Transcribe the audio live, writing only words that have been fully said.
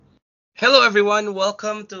Hello, everyone.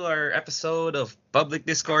 Welcome to our episode of Public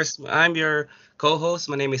Discourse. I'm your co-host.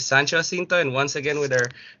 My name is Sancho Jacinto, and once again with our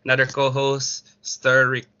another co-host, Sir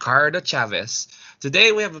Ricardo Chavez.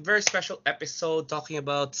 Today we have a very special episode talking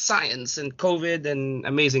about science and COVID and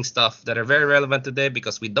amazing stuff that are very relevant today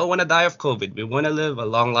because we don't want to die of COVID. We want to live a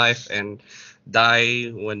long life and die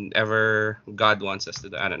whenever God wants us to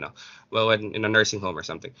die. I don't know. Well, when in a nursing home or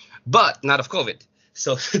something, but not of COVID.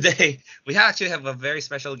 So today we actually have a very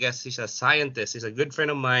special guest. He's a scientist. He's a good friend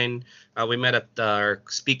of mine. We met at our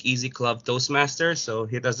Speakeasy Club Toastmasters. So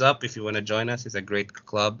hit us up if you want to join us. It's a great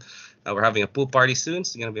club. We're having a pool party soon.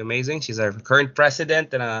 It's gonna be amazing. She's our current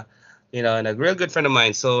president and a real good friend of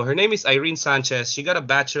mine. So her name is Irene Sanchez. She got a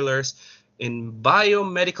bachelor's in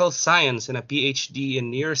biomedical science and a PhD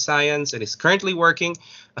in neuroscience and is currently working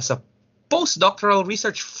as a postdoctoral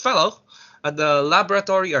research fellow at the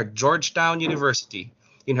laboratory at Georgetown University.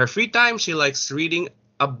 In her free time, she likes reading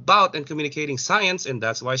about and communicating science, and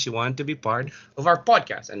that's why she wanted to be part of our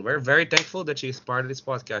podcast. And we're very thankful that she's part of this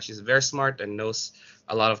podcast. She's very smart and knows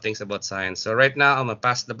a lot of things about science. So right now, I'm gonna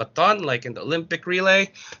pass the baton, like in the Olympic relay,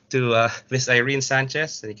 to Miss Irene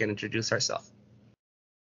Sanchez, and you can introduce herself.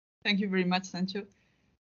 Thank you very much, Sancho.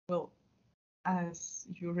 Well, as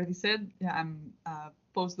you already said, yeah, I'm a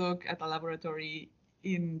postdoc at a laboratory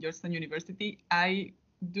in Georgetown University. I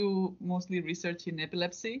do mostly research in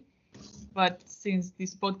epilepsy, but since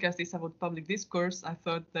this podcast is about public discourse, I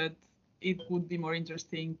thought that it would be more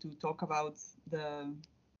interesting to talk about the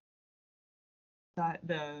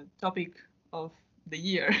topic of the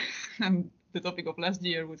year and the topic of last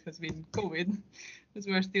year, which has been COVID, because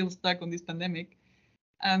we are still stuck on this pandemic,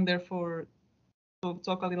 and therefore to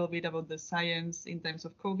talk a little bit about the science in terms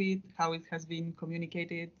of COVID, how it has been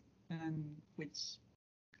communicated, and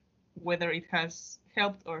whether it has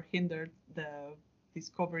helped or hindered the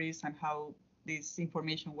discoveries and how this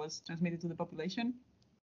information was transmitted to the population,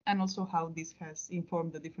 and also how this has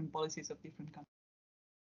informed the different policies of different countries.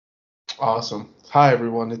 Awesome. Hi,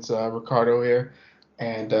 everyone. It's Ricardo here.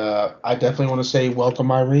 And I definitely want to say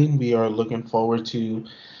welcome, Irene. We are looking forward to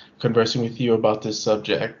conversing with you about this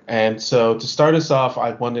subject. And so, to start us off,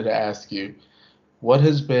 I wanted to ask you, what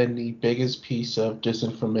has been the biggest piece of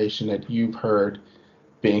disinformation that you've heard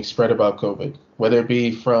being spread about COVID, whether it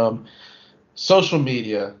be from social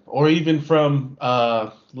media or even from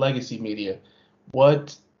legacy media?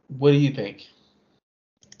 What do you think?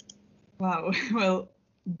 Wow. Well,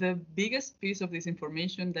 the biggest piece of this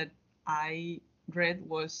information that I read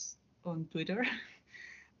was on Twitter,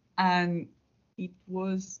 and it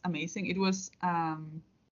was amazing. It was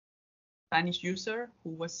Spanish user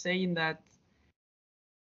who was saying that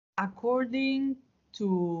according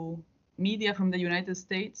to media from the United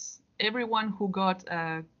States, everyone who got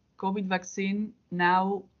a COVID vaccine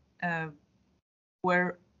now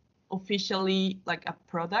were officially like a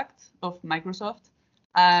product of Microsoft,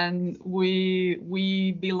 and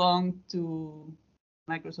we belong to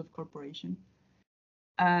Microsoft Corporation.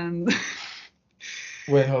 And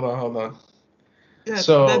Wait, hold on. yeah,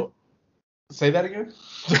 So, say that again?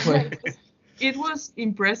 it was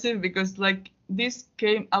impressive because like this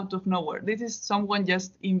came out of nowhere. This is someone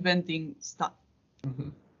just inventing stuff.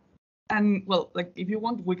 Mhm. And well, like if you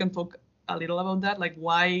want, we can talk a little about that. Like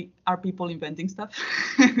why are people inventing stuff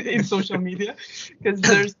in social media?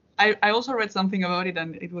 Because I also read something about it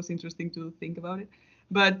and it was interesting to think about it.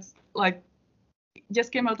 But like it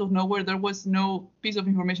just came out of nowhere. There was no piece of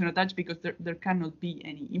information attached because there cannot be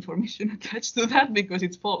any information attached to that because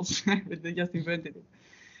it's false. They just invented it.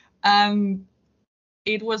 And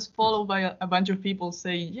it was followed by a bunch of people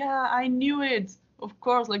saying, yeah, I knew it. Of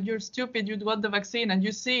course, like you're stupid, you got the vaccine and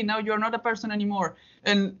you see now you're not a person anymore.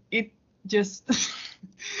 And it just,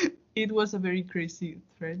 it was a very crazy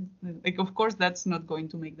thread. Like, of course, that's not going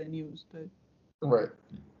to make the news, but Right.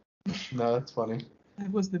 No, that's funny.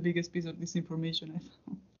 that was the biggest piece of disinformation I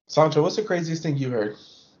found. Sancho, what's the craziest thing you heard?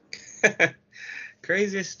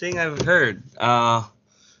 Craziest thing I've heard.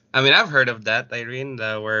 I mean, I've heard of that, Irene,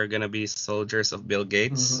 that we're gonna be soldiers of Bill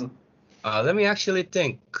Gates. Mhm. Let me actually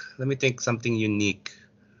think. Let me think something unique.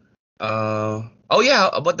 Oh yeah,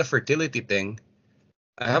 about the fertility thing.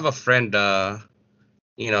 I have a friend, our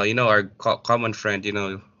common friend,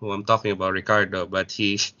 who I'm talking about, Ricardo. But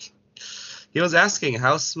he he was asking,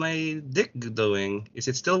 "How's my dick doing? Is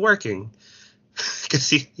it still working?" Because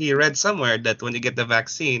he read somewhere that when you get the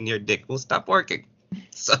vaccine, your dick will stop working.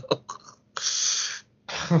 So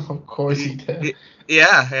Of course he did.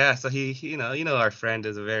 yeah. So our friend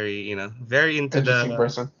is very, very into Interesting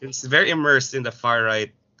person. it's very immersed in the far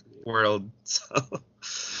right world. So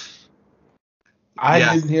I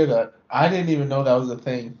yeah, didn't hear that. I didn't even know that was a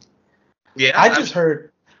thing. yeah. I I'm just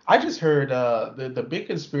heard I just heard the big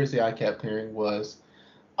conspiracy I kept hearing was,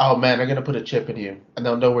 oh man, they're gonna put a chip in you and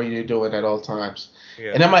they'll know where you're doing at all times.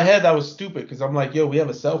 Yeah. And in my head, that was stupid because I'm like, yo, we have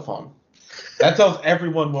a cell phone. That tells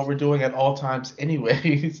everyone what we're doing at all times,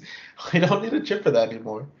 anyways. We don't need a chip for that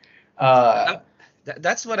anymore. Um,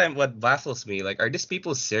 that's what baffles me. Like, are these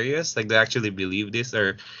people serious? Like, they actually believe this,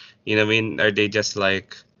 or, what I mean, are they just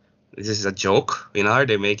like, this is a joke? Are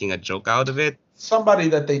they making a joke out of it? Somebody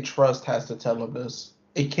that they trust has to tell them this.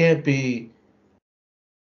 It can't be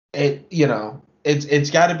it. It's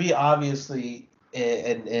got to be obviously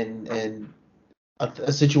in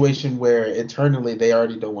a situation where internally they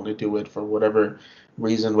already don't want to do it for whatever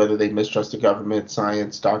reason, whether they mistrust the government,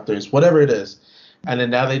 science, doctors, whatever it is. And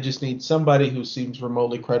then now they just need somebody who seems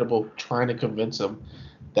remotely credible trying to convince them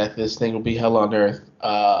that this thing will be hell on earth.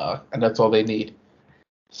 And that's all they need.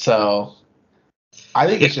 So I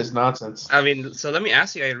think Yeah. it's just nonsense. I mean, so let me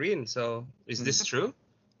ask you, Irene. So, is this true?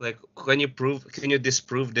 Like, can you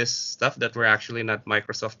disprove this stuff that we're actually not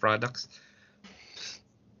Microsoft products?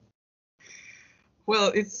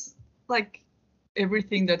 Well, it's like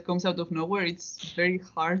everything that comes out of nowhere. It's very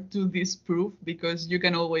hard to disprove because you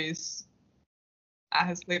can always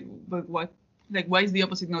ask, like, but what, like, why is the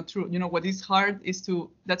opposite not true? What is hard is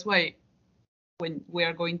that's why when we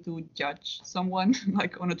are going to judge someone,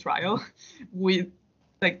 like on a trial, with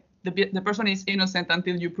like the person is innocent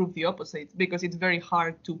until you prove the opposite, because it's very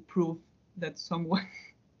hard to prove that someone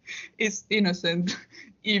is innocent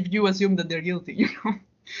if you assume that they're guilty.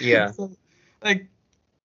 Yeah. So, like,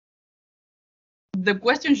 the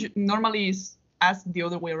question normally is asked the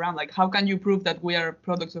other way around. Like, how can you prove that we are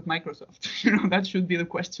products of Microsoft? That should be the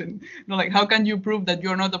question. Like, how can you prove that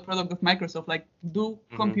you're not a product of Microsoft? Like, do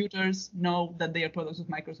computers know that they are products of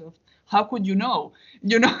Microsoft? How could you know?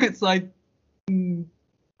 It's like,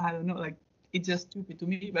 I don't know. Like, it's just stupid to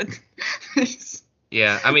me, but.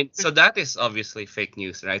 Yeah, I mean, so that is obviously fake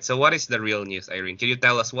news, right? So what is the real news, Irene? Can you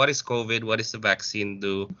tell us what is COVID? What does the vaccine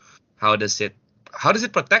do? How does it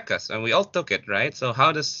protect us? And we all took it, right? So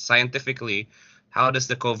how does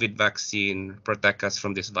the COVID vaccine protect us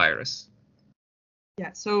from this virus?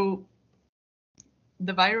 Yeah, so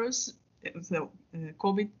the virus,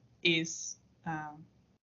 COVID is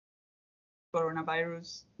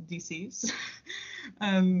coronavirus disease.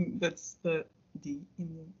 That's the D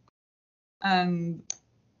in the. And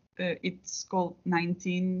it's called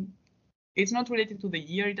 19. It's not related to the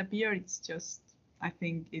year it appeared. It's just, I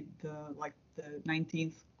think, like the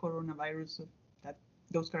 19th coronavirus of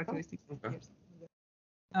those characteristics. Okay.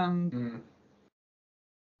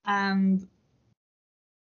 And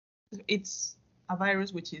it's a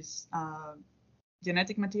virus which is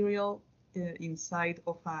genetic material inside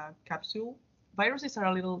of a capsule. Viruses are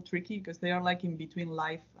a little tricky because they are like in between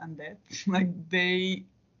life and death. Like, they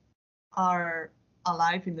are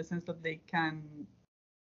alive in the sense that they can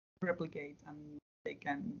replicate and they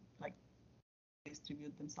can, like,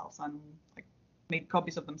 distribute themselves and, like, make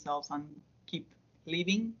copies of themselves and keep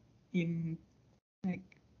living in, like,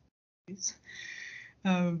 this.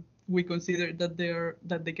 We consider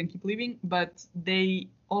that they can keep living, but they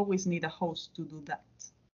always need a host to do that.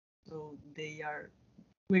 So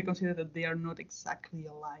we consider that they are not exactly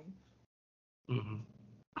alive.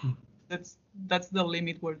 That's the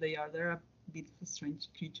limit where they are. They're a bit of a strange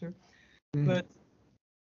creature, but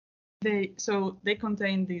they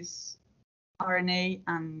contain this RNA,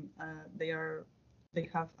 and they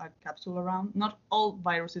have a capsule around. Not all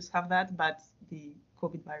viruses have that, but the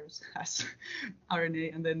COVID virus has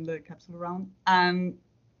RNA and then the capsule around, and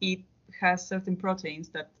it has certain proteins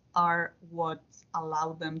that are what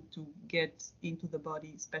allow them to get into the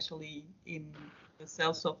body, especially in the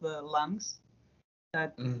cells of the lungs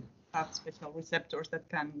that have special receptors that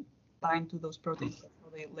can bind to those proteins, so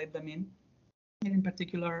they let them in. And in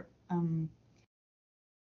particular,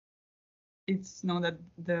 it's known that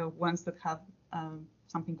the ones that have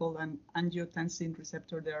something called an angiotensin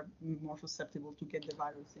receptor, they are more susceptible to get the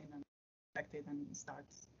virus in and infect it and start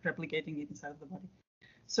replicating it inside of the body.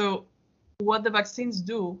 So what the vaccines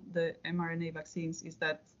do, the mRNA vaccines, is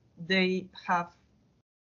that they have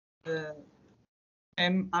the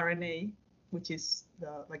mRNA, which is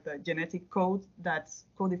the genetic code that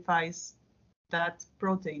codifies that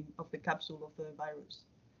protein of the capsule of the virus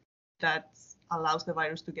that allows the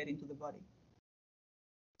virus to get into the body.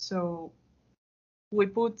 So we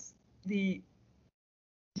put the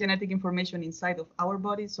genetic information inside of our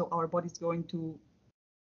body, so our body is going to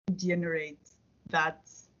generate that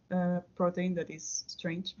protein that is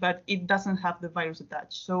strange, but it doesn't have the virus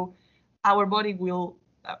attached. So our body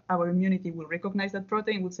our immunity will recognize that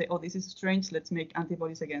protein, will say, oh, this is strange, let's make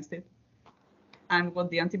antibodies against it. And what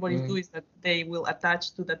the antibodies do is that they will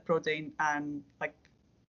attach to that protein and like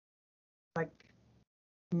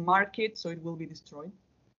mark it so it will be destroyed.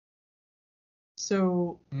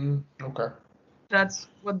 So Okay. that's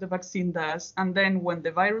what the vaccine does. And then when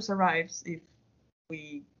the virus arrives, if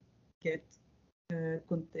we get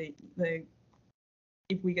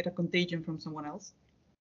if we get a contagion from someone else,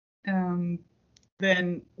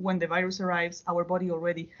 then when the virus arrives, our body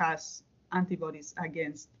already has antibodies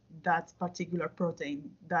against that particular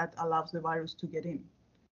protein that allows the virus to get in.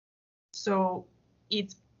 So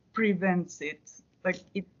it prevents it. Like,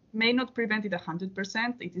 it may not prevent it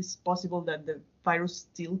 100%. It is possible that the virus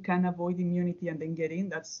still can avoid immunity and then get in.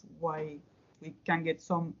 That's why we can get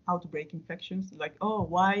some outbreak infections. Like, oh,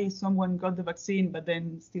 why someone got the vaccine but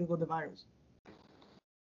then still got the virus?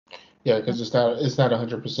 Yeah, because it's not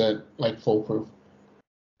 100% like foolproof.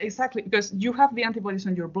 Exactly, because you have the antibodies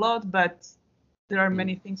on your blood, but there are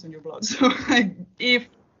many things on your blood. So like, if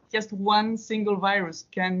just one single virus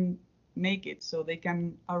can make it so they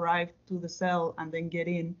can arrive to the cell and then get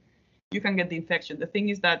in, you can get the infection. The thing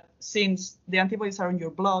is that since the antibodies are in your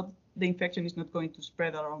blood, the infection is not going to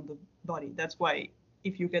spread around the body. That's why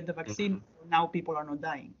if you get the vaccine, now people are not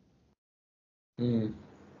dying.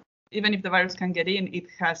 Even if the virus can get in, it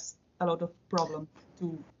has a lot of problems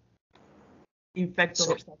to infect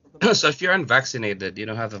other stuff. So if you're unvaccinated, you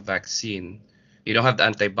don't have a vaccine, you don't have the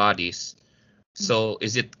antibodies. So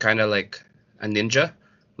is it kind of like a ninja?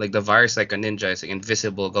 Like the virus, like a ninja, is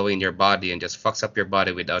invisible, going in your body and just fucks up your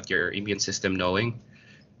body without your immune system knowing?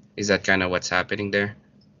 Is that kind of what's happening there?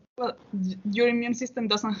 Well, your immune system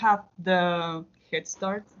doesn't have the head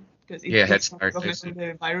start because it head does start, not recognize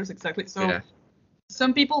the virus exactly. So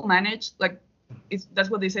some people manage, like, that's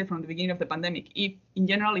what they say from the beginning of the pandemic. If in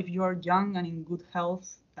general, if you are young and in good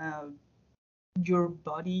health, your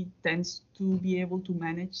body tends to be able to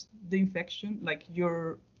manage the infection. Like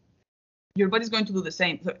your body's going to do the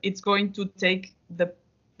same. So it's going to take the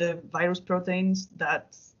virus proteins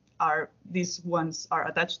that are, these ones are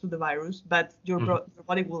attached to the virus, but your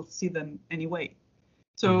body will see them anyway.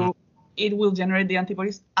 So it will generate the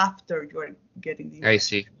antibodies after you are getting the infection. I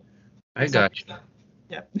see. I got you.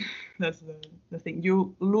 Yeah, that's the thing.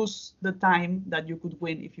 You lose the time that you could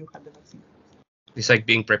win if you had the vaccine. It's like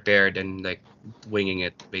being prepared and like winging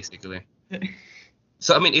it, basically.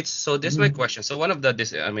 So I mean, this is my question. So one of the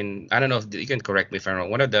I don't know if you can correct me if I'm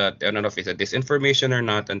wrong. I don't know if it's a disinformation or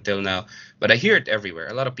not until now, but I hear it everywhere.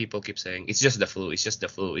 A lot of people keep saying it's just the flu. It's just the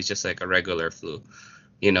flu. It's just like a regular flu.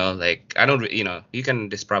 You know, like I don't, you can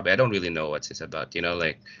describe it. I don't really know what it's about. You know,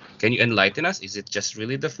 like, can you enlighten us? Is it just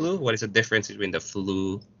really the flu? What is the difference between the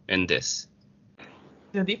flu and this?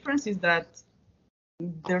 The difference is that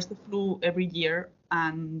there's the flu every year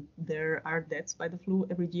and there are deaths by the flu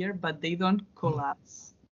every year, but they don't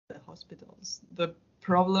collapse the hospitals. The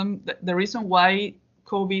problem, the reason why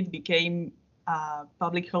COVID became a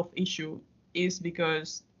public health issue is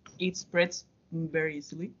because it spreads very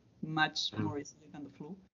easily, much more easily than the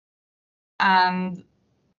flu. And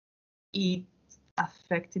it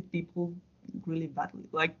affected people really badly.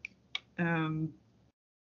 Like,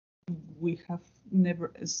 we have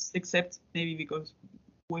never, except maybe because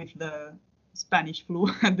with the Spanish flu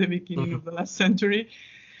at the beginning of the last century,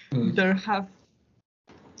 there have,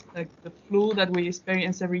 like, the flu that we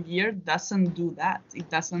experience every year doesn't do that. It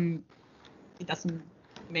doesn't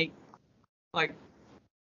make, like,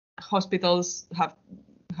 hospitals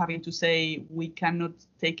having to say we cannot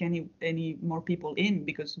take any more people in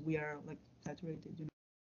because we are, like, saturated. You know,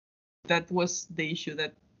 that was the issue,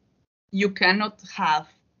 that you cannot have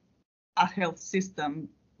a health system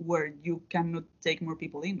where you cannot take more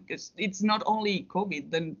people in, because it's not only COVID.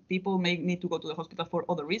 Then people may need to go to the hospital for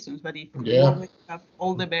other reasons. But if you already have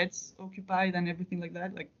all the beds occupied and everything like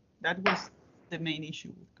that, like, that was the main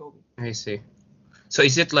issue with COVID. I see. So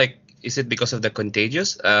is it because of the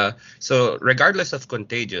contagious? So regardless of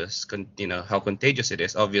contagious, how contagious it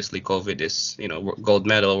is, obviously COVID is, gold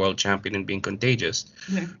medal, world champion in being contagious.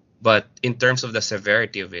 Yeah. But in terms of the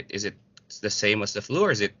severity of it, is it the same as the flu,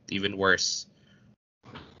 or is it even worse?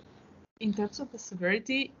 In terms of the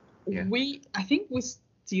severity, Yeah. I think we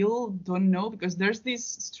still don't know, because there's this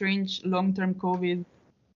strange long-term COVID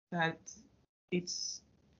that it's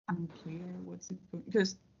unclear what's it,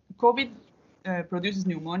 because COVID produces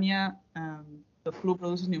pneumonia, the flu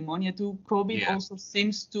produces pneumonia too. COVID also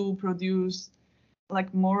seems to produce,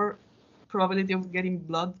 like, more probability of getting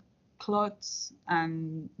blood clots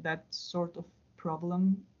and that sort of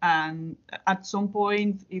problem. And at some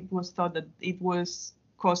point it was thought that it was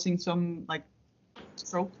causing some, like,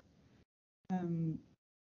 stroke.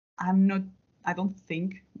 I don't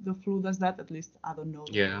think the flu does that, at least I don't know.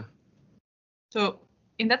 Yeah. So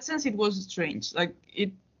in that sense, it was strange. Like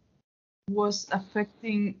it was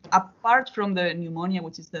affecting, apart from the pneumonia,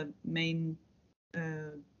 which is the main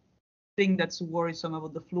thing that's worrisome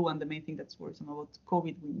about the flu and the main thing that's worrisome about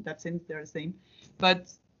COVID. In that sense, they're the same.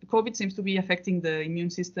 But COVID seems to be affecting the immune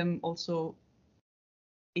system also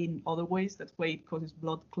in other ways. That's why it causes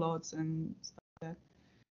blood clots and stuff like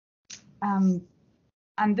that.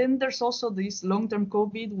 And then there's also this long-term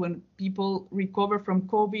COVID when people recover from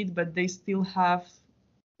COVID, but they still have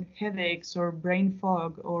headaches or brain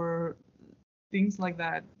fog or things like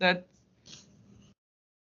that. That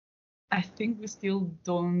I think we still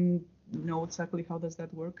don't know exactly how does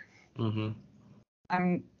that work.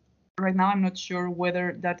 Right now, I'm not sure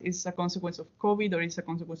whether that is a consequence of COVID or is a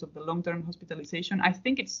consequence of the long-term hospitalization. I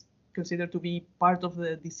think it's considered to be part of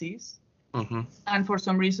the disease. And for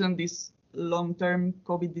some reason, this long-term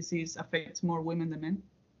COVID disease affects more women than men.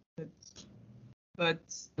 But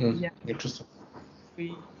yeah, interesting.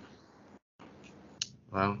 We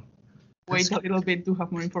Wow. Wait a little bit to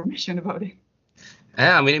have more information about it.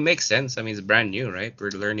 Yeah, I mean, it makes sense. I mean, it's brand new, right?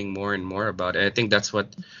 We're learning more and more about it. I think that's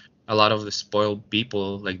what a lot of the spoiled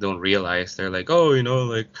people like don't realize. They're like, oh,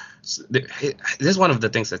 like this is one of the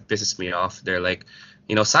things that pisses me off. They're like,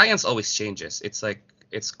 science always changes. It's like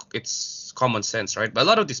it's common sense, right? But a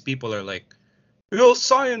lot of these people are like,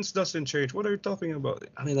 science doesn't change. What are you talking about?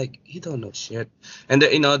 I mean, like, you don't know shit. And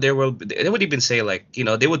they would even say like,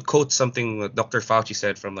 they would quote something that Dr. Fauci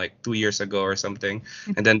said from like 2 years ago or something,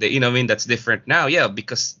 and then they, I mean, that's different now. Yeah,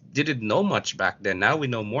 because they didn't know much back then. Now we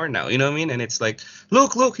know more now. You know what I mean? And it's like,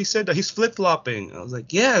 look, he said that he's flip flopping. I was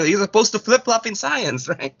like, yeah, you're supposed to flip flop in science,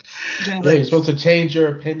 right? Yeah, you're supposed to change your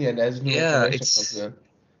opinion as new information comes in.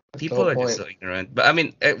 People are just so ignorant. But I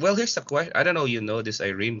mean, well, here's the question. I don't know, this,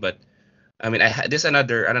 Irene, but I mean, I don't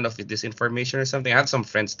know if it's this information or something. I had some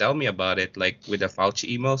friends tell me about it, like with the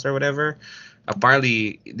Fauci emails or whatever.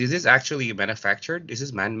 Apparently, is this actually manufactured? Is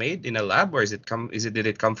this man-made in a lab, or did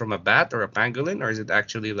it come from a bat or a pangolin, or is it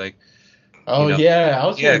actually like? Oh yeah, I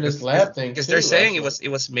was hearing this lab thing because they're saying it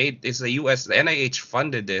was made. It's the NIH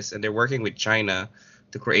funded this, and they're working with China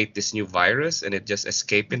to create this new virus, and it just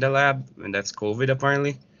escaped in the lab, and that's COVID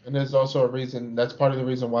apparently. And there's also a reason, that's part of the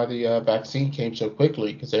reason why the vaccine came so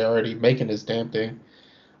quickly, because they're already making this damn thing.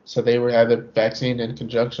 So they had the vaccine in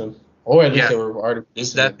conjunction, or at least they were already.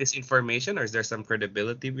 Is that disinformation, or is there some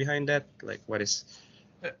credibility behind that? Like, what is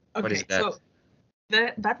that? So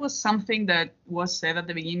that was something that was said at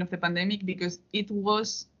the beginning of the pandemic because it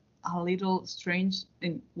was a little strange.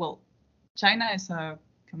 China is a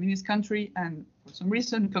communist country, and for some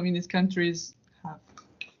reason, communist countries have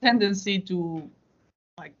tendency to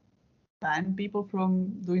ban people from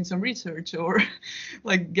doing some research or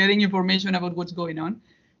like getting information about what's going on.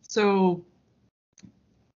 So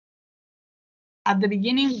at the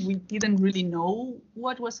beginning, we didn't really know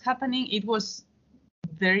what was happening. It was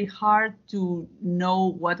very hard to know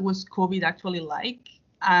what was COVID actually like.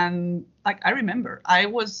 And like, I remember I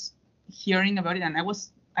was hearing about it and I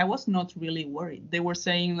was not really worried. They were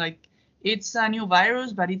saying like, it's a new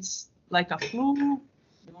virus, but it's like a flu.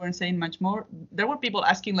 They weren't saying much more. There were people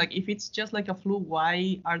asking like, if it's just like a flu,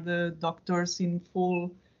 why are the doctors in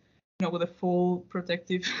full, with a full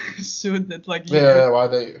protective suit that like?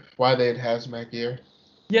 Why they in hazmat gear?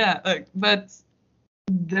 Yeah, but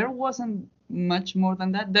there wasn't much more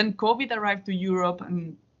than that. Then COVID arrived to Europe,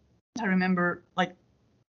 and I remember like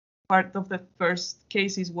part of the first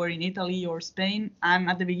cases were in Italy or Spain, and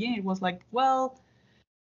at the beginning it was like, well,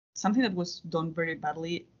 something that was done very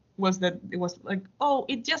badly was that it was like, oh,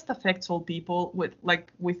 it just affects all people with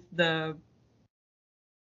the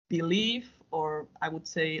belief, or I would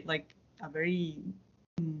say like a very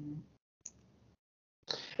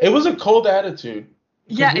it was a cold attitude.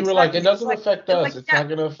 Yeah, we were like, it doesn't affect us. It's not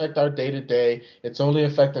going to affect our day to day. It's only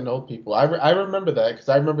affecting old people. I remember that because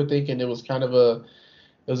I remember thinking it was kind of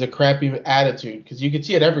a crappy attitude because you could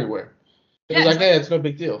see it everywhere. It was like, yeah, it's no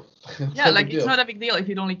big deal. It's not a big deal if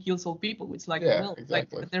it only kills old people. It's like, exactly.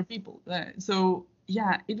 like they're people. So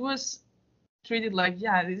yeah, it was treated like,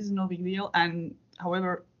 yeah, this is no big deal. And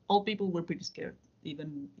however, old people were pretty scared,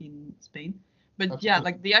 even in Spain. But Absolutely. Yeah,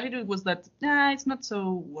 like the attitude was that, it's not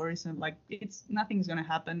so worrisome. Like nothing's gonna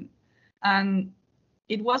happen. And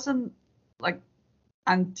it wasn't like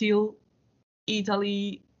until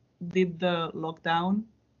Italy did the lockdown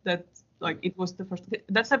that like it was the first.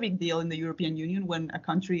 That's a big deal in the European Union when a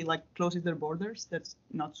country like closes their borders. That's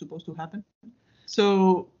not supposed to happen.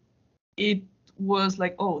 So it was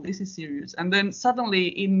like, oh, this is serious. And then suddenly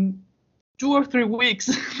in 2 or 3 weeks,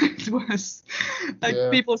 it was like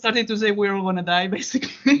people started to say we're all gonna die,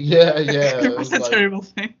 basically. Yeah. It was a terrible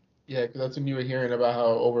thing. Yeah, because that's when you were hearing about how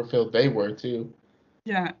overfilled they were too.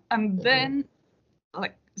 Yeah, and then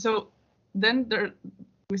then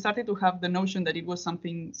we started to have the notion that it was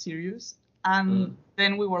something serious, and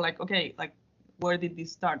then we were like, okay, like where did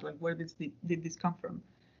this start? Like where did this come from?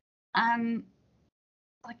 And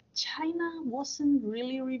like China wasn't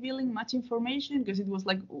really revealing much information because it was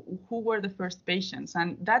like who were the first patients,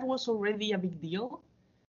 and that was already a big deal,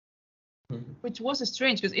 which was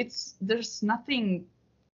strange because there's nothing.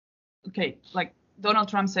 Okay, like Donald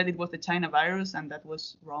Trump said it was the China virus, and that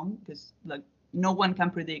was wrong because like no one can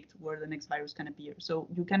predict where the next virus can appear, so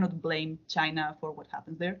you cannot blame China for what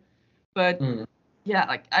happens there. But yeah,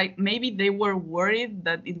 like maybe they were worried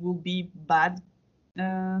that it will be bad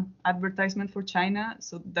advertisement for China,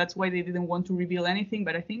 so that's why they didn't want to reveal anything.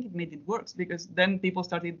 But I think it made it worse because then people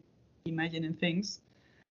started imagining things,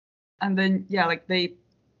 and then yeah, like they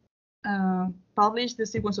published the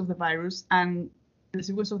sequence of the virus, and the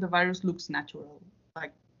sequence of the virus looks natural.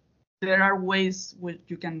 Like there are ways where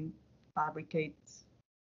you can fabricate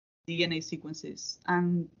DNA sequences,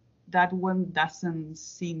 and that one doesn't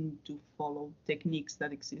seem to follow techniques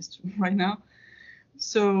that exist right now.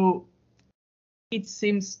 So it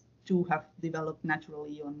seems to have developed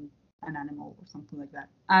naturally on an animal or something like that.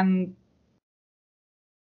 And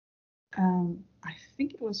I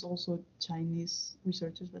think it was also Chinese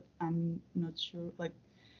researchers, but I'm not sure. Like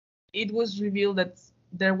it was revealed that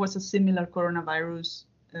there was a similar coronavirus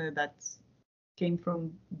that came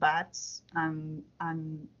from bats and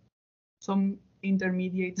some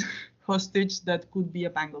intermediate hostage that could be a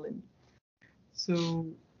pangolin. So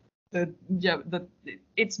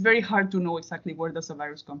it's very hard to know exactly where does a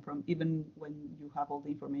virus come from, even when you have all the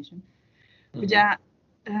information. But yeah,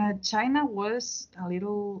 China was a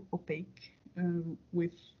little opaque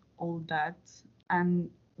with all that, and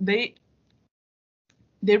they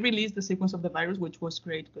released the sequence of the virus, which was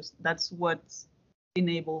great because that's what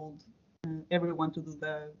enabled everyone to do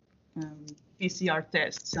the PCR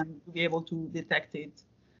tests and to be able to detect it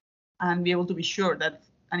and be able to be sure that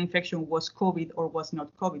an infection was COVID or was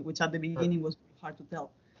not COVID, which at the beginning was hard to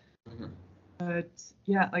tell. But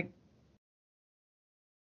yeah, like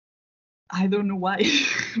I don't know why,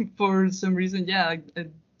 for some reason, yeah,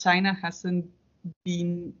 like, China hasn't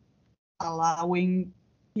been allowing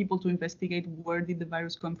people to investigate where did the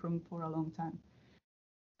virus come from for a long time.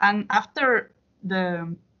 And after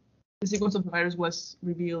the sequence of the virus was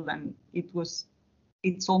revealed and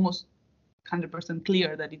it's almost 100%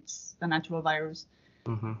 clear that it's a natural virus.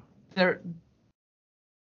 There,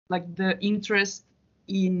 like the interest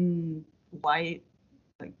in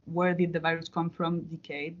where did the virus come from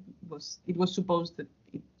decayed. It was supposed that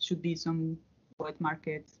it should be some white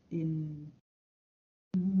market in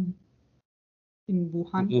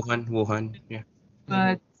Wuhan. Wuhan, yeah.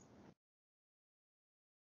 But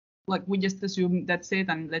like we just assume that's it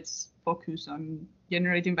and let's focus on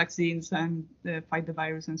generating vaccines and fight the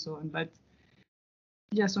virus and so on. But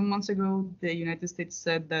yeah, some months ago, the United States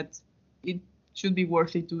said that it should be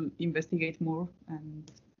worth it to investigate more.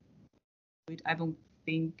 And I don't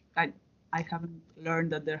think I haven't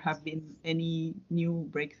learned that there have been any new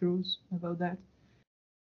breakthroughs about that.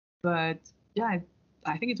 But yeah,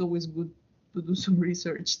 I think it's always good to do some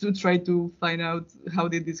research to try to find out how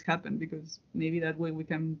did this happen, because maybe that way we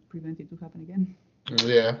can prevent it to happen again.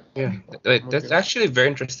 Yeah. That's actually very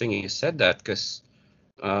interesting you said that, because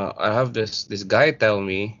I have this guy tell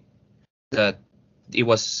me that it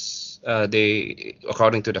was they,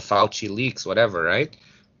 according to the Fauci leaks, whatever, right?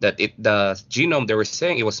 That the genome they were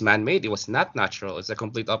saying it was man-made, it was not natural. It's the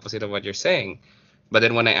complete opposite of what you're saying. But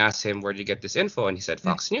then when I asked him where did you get this info, and he said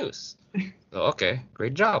Fox News. So okay,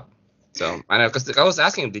 great job. So I know, because I was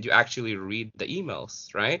asking him, did you actually read the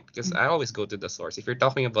emails, right? Because I always go to the source. If you're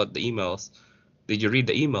talking about the emails, did you read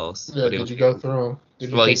the emails? Yeah, did you go through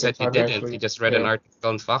them? Well, he said he didn't. He just read an article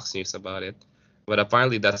on Fox News about it. But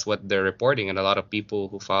apparently that's what they're reporting, and a lot of people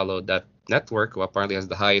who follow that network, who apparently has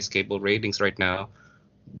the highest cable ratings right now,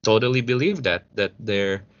 totally believe that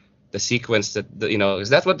the sequence that is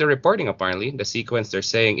that what they're reporting. Apparently the sequence they're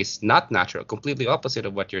saying is not natural, completely opposite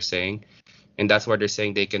of what you're saying, and that's why they're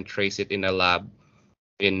saying they can trace it in a lab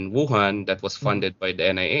in Wuhan that was funded by the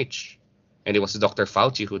NIH, and it was Dr.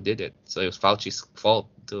 Fauci who did it. So it was Fauci's fault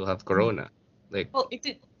to have corona. Well,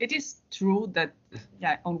 it is true that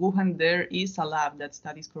on Wuhan there is a lab that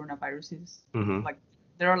studies coronaviruses. Like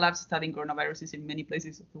there are labs studying coronaviruses in many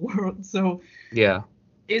places of the world. So yeah,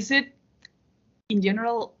 is it in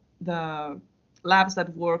general the labs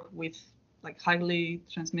that work with like highly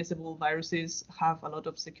transmissible viruses have a lot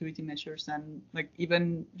of security measures and like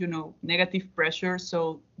even negative pressure,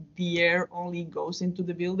 so the air only goes into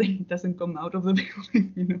the building, it doesn't come out of the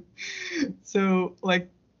building. So like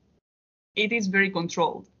it is very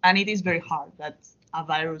controlled, and it is very hard that a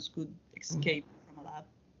virus could escape from a lab.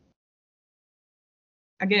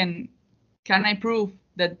 Again, can I prove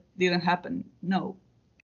that didn't happen? No.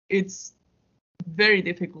 It's very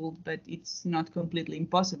difficult, but it's not completely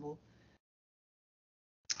impossible.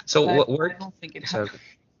 So But where? I don't think it So, happened.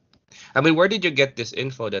 I mean, where did you get this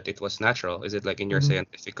info that it was natural? Is it like in your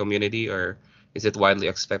scientific community, or is it widely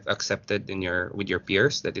accepted in with your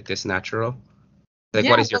peers that it is natural? Like,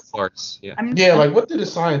 what Yeah, is your well, source? Yeah. Yeah, like what did the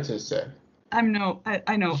scientists say? I know.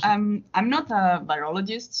 I'm not a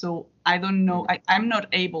virologist, so I don't know. I'm not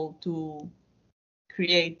able to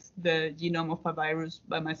create the genome of a virus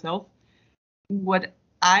by myself. What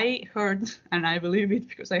I heard, and I believe it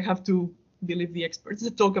because I have to believe the experts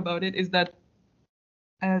that talk about it, is that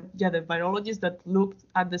the virologist that looked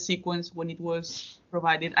at the sequence when it was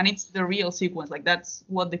provided, and it's the real sequence, like that's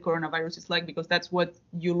what the coronavirus is like, because that's what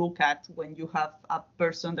you look at when you have a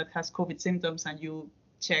person that has COVID symptoms and you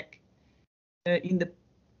check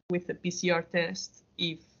with the PCR test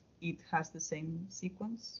if it has the same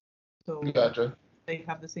sequence. So Gotcha. they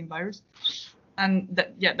have the same virus. And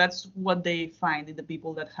that's what they find in the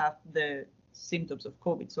people that have the symptoms of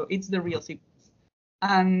COVID. So it's the real sequence.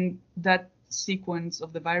 And that sequence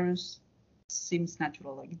of the virus seems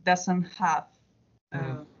natural. Like it doesn't have.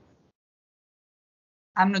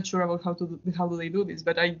 I'm not sure about how do they do this,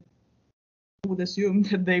 but I would assume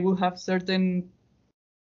that they will have certain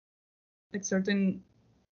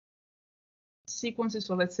sequences,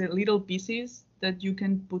 or let's say little pieces that you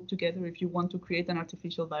can put together if you want to create an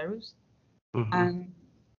artificial virus. And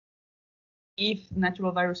if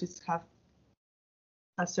natural viruses have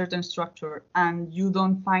a certain structure and you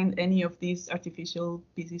don't find any of these artificial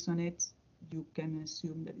pieces on it, you can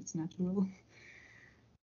assume that it's natural.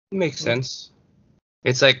 Makes sense.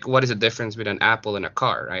 It's like, what is the difference between an apple and a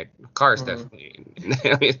car, right? A car is definitely.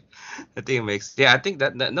 I mean, I think it makes. Yeah, I think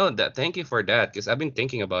that. Thank you for that, because I've been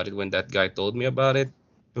thinking about it when that guy told me about it.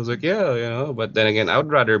 I was like, yeah. But then again, I would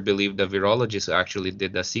rather believe the virologist who actually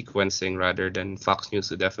did the sequencing rather than Fox News,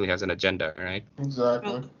 who definitely has an agenda, right?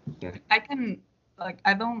 Exactly. Well, yeah. I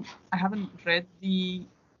haven't read the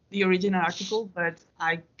original article, but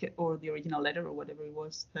or the original letter or whatever it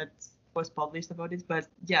was that was published about it. But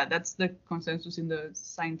yeah, that's the consensus in the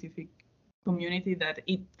scientific community, that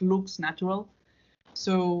it looks natural.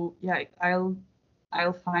 So yeah, I'll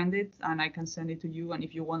find it and I can send it to you. And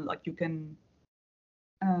if you want, like, you can,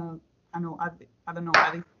 I don't know, add it to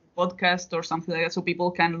the podcast or something like that, so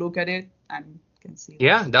people can look at it and can see.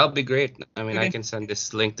 Yeah, that would be great. I mean, I can send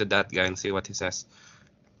this link to that guy and see what he says.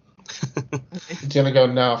 It's gonna go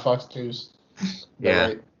now, Fox News. Yeah.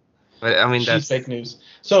 Right. But I mean, that's fake news.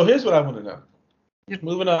 So here's what I want to know. Yep.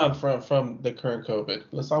 Moving on from the current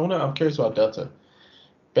COVID. I'm curious about Delta.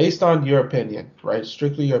 Based on your opinion, right?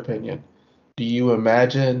 Strictly your opinion. Do you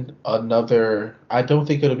imagine another? I don't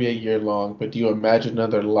think it'll be a year long, but do you imagine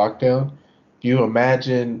another lockdown? Do you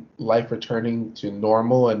imagine life returning to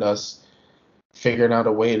normal and us figuring out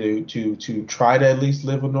a way to try to at least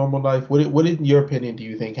live a normal life? What in your opinion do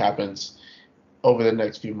you think happens over the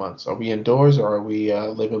next few months? Are we indoors or are we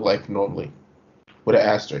living life normally? With an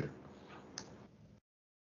asterisk.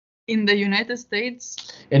 In the United States?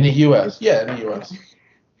 In the U.S. Yeah, in the U.S.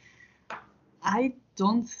 I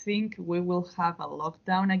don't think we will have a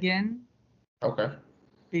lockdown again. Okay.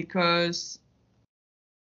 Because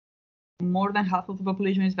more than half of the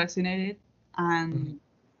population is vaccinated, and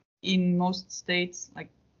in most states, like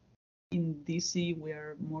in DC, we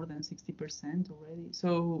are more than 60% already.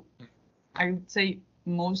 So I would say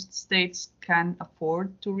most states can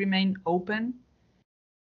afford to remain open,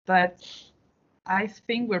 but I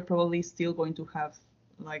think we're probably still going to have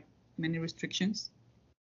like many restrictions.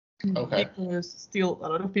 Okay. Because still a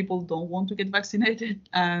lot of people don't want to get vaccinated,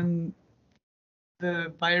 and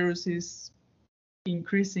the virus is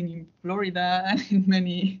increasing in Florida and in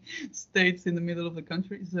many states in the middle of the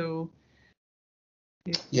country. So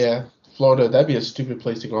yeah, Florida, that'd be a stupid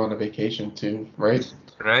place to go on a vacation to, right?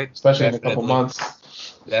 Right. Especially in a couple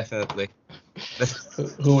months. Definitely.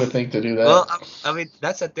 Who would think to do that? Well, I mean,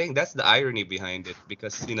 that's the thing. That's the irony behind it,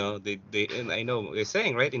 because they and I know you're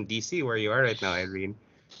saying, right, in DC where you are right now, Irene,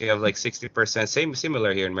 you have like 60%,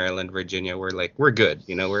 similar here in Maryland, Virginia. We're good.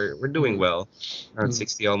 We're doing well, around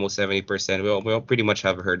 60, almost 70%. We'll pretty much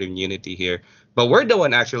have herd immunity here, but we're the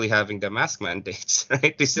one actually having the mask mandates,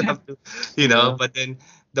 right? They still have to, But then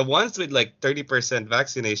the ones with like 30%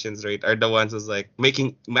 vaccinations rate are the ones who's like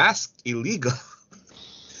making masks illegal.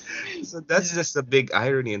 So that's Yeah. just a big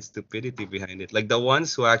irony and stupidity behind it. Like the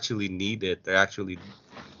ones who actually need it, they're actually,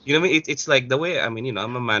 you know what I mean? It's like the way, I mean,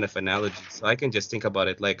 I'm a man of analogy, so I can just think about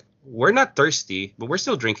it like we're not thirsty, but we're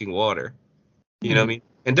still drinking water. You know what I mean?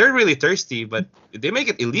 And they're really thirsty, but they make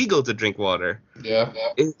it illegal to drink water. Yeah.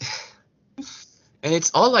 It, and it's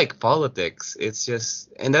all like politics. It's just,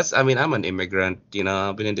 and that's, I mean, I'm an immigrant,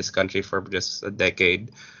 I've been in this country for just a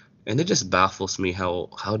decade, and it just baffles me how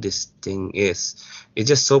this thing is. It's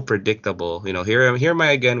just so predictable. Here am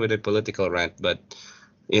I again with a political rant, but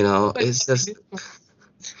But it's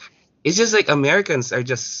just like Americans are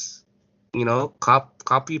just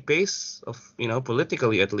copy paste of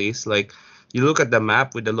politically at least. Like you look at the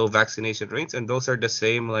map with the low vaccination rates, and those are the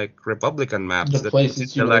same like Republican maps The that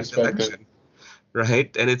places you the would last expect it. election,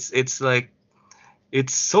 right? And it's like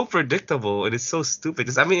it's so predictable and it's so stupid.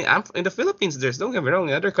 I mean, I'm in the Philippines. Don't get me wrong.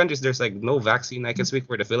 In other countries, there's like no vaccine. I can speak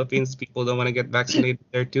for the Philippines. People don't want to get vaccinated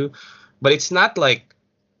there too, but it's not like,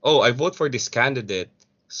 oh, I vote for this candidate,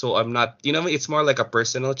 so I'm not. You know what I mean? It's more like a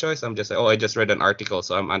personal choice. I'm just like, oh, I just read an article,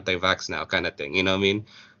 so I'm anti-vax now, kind of thing. You know what I mean?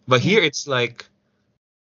 But yeah. here it's like,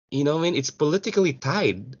 what I mean? It's politically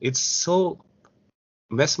tied. It's so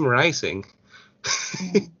mesmerizing.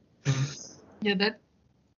 Yeah, that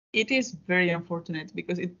it is very unfortunate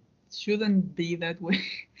because it shouldn't be that way.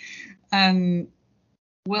 And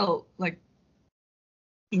well, like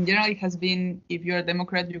in general, it has been if you're a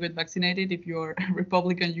Democrat, you get vaccinated. If you're a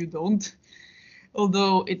Republican, you don't.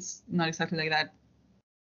 Although it's not exactly like that.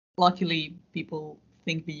 Luckily, people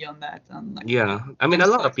think beyond that and like Yeah, I mean, a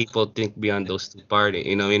lot of people think beyond those two party,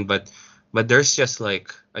 what I mean, but there's just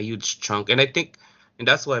like a huge chunk, and I think, and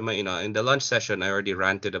that's why in the lunch session I already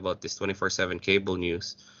ranted about this 24/7 cable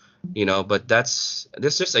news, but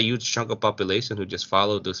there's just a huge chunk of population who just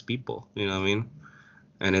follow those people, you know what I mean,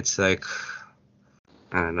 and it's like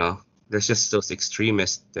I don't know, there's just those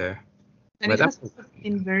extremists there, and but it has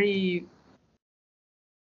been very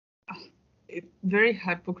very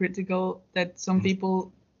hypocritical that some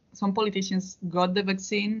people, some politicians got the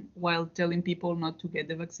vaccine while telling people not to get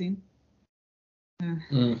the vaccine.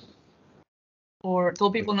 Or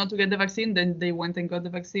told people not to get the vaccine, then they went and got the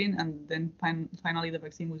vaccine, and then finally the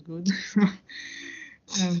vaccine was good.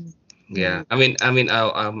 Yeah, I mean, I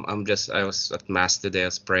was at mass today. I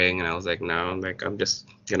was praying, and I was like, no, like I'm just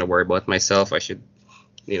gonna worry about myself. I should,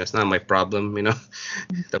 it's not my problem,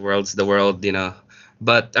 The world's the world,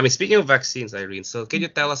 But I mean, speaking of vaccines, Irene, so can you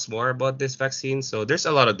tell us more about this vaccine? So there's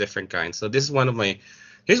a lot of different kinds. So this is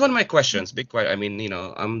here's one of my questions. I mean,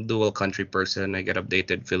 I'm dual country person. I get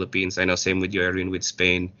updated Philippines. I know same with you, Irene, with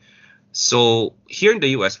Spain. So here in the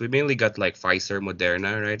US, we mainly got like Pfizer,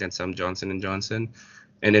 Moderna, right, and some Johnson and Johnson.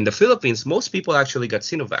 And in the Philippines, most people actually got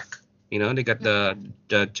Sinovac. They got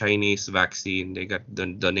the Chinese vaccine. They got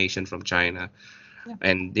the donation from China. Yeah.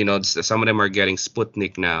 And some of them are getting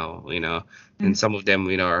Sputnik now, and some of them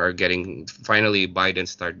are getting, finally Biden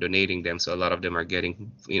start donating them, so a lot of them are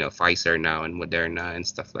getting Pfizer now and Moderna and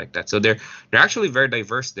stuff like that. So they're actually very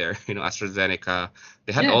diverse there. AstraZeneca,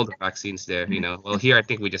 they had all the vaccines there. Well, here I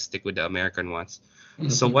think we just stick with the American ones.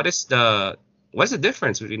 So what's the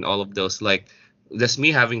difference between all of those? Like, does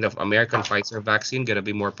me having the American Pfizer vaccine gonna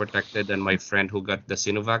be more protected than my friend who got the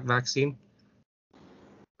Sinovac vaccine?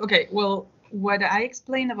 Okay, well, what I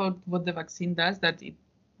explained about what the vaccine does, that it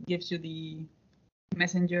gives you the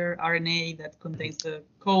messenger RNA that contains the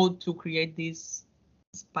code to create this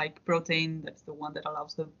spike protein. That's the one that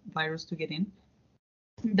allows the virus to get in.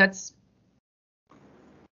 That's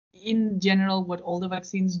in general what all the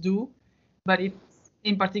vaccines do, but it's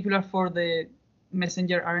in particular for the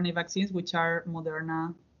messenger RNA vaccines, which are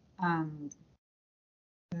Moderna and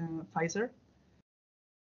Pfizer.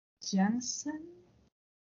 Janssen?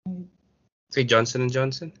 Say Johnson and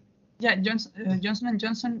Johnson? Yeah, Johnson and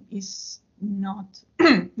Johnson is not.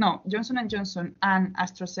 No, Johnson and Johnson and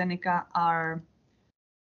AstraZeneca are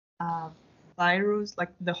a virus, like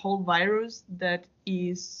the whole virus that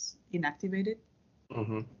is inactivated.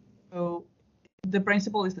 Mm-hmm. So the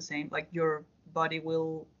principle is the same. Like your body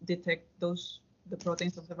will detect the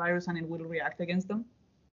proteins of the virus and it will react against them.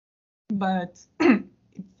 But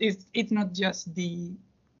it's not just the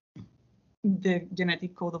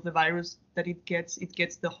genetic code of the virus that it gets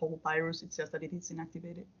the whole virus. It's just that it is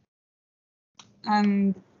inactivated.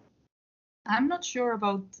 And I'm not sure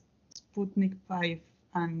about Sputnik 5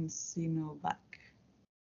 and Sinovac.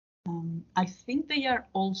 I think they are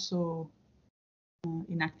also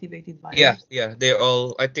inactivated virus. Yeah, they're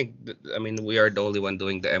all. I think. I mean, we are the only one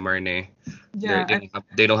doing the mRNA. Yeah,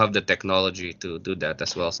 They don't have the technology to do that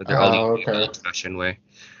as well, so they're all using the Okay. old-fashioned way.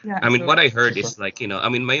 yeah. I mean, So what I heard Okay. is like, I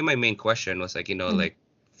mean, my main question was like, mm, like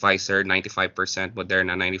Pfizer 95%,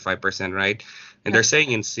 Moderna 95%, right? And yeah, they're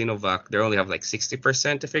saying in Sinovac they only have like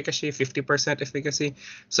 60% efficacy, 50% efficacy.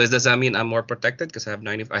 So does that mean I'm more protected because I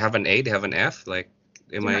have an A, they have an F? Like,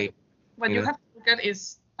 am so no, I, what you you know? have to look at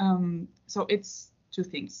is so it's two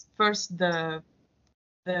things. First, the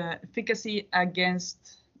efficacy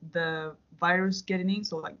against the virus getting in,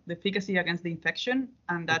 so like the efficacy against the infection,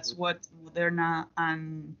 and that's what Moderna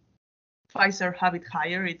and Pfizer have it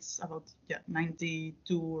higher. It's about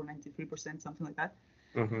 92 or 93%, something like that.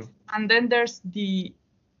 Mm-hmm. And then there's the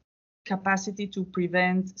capacity to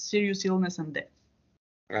prevent serious illness and death.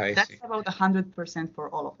 I That's see. about 100% for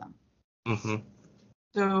all of them. Mm-hmm.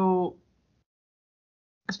 So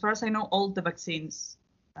as far as I know, all the vaccines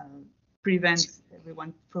prevent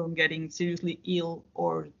everyone from getting seriously ill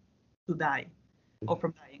or to die, or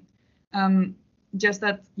from dying. Just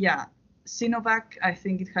that, Sinovac, I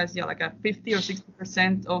think it has like a 50 or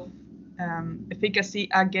 60% of efficacy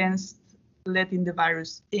against letting the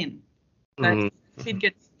virus in. That if it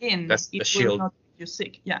gets in, That's the it will shield. not make you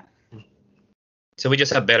sick. Yeah. So we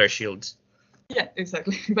just have better shields. Yeah,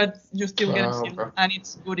 exactly. But you still get a shield, Okay. and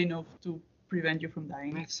it's good enough to prevent you from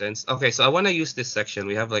dying. Makes sense. Okay, so I want to use this section.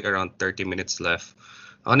 We have like around 30 minutes left.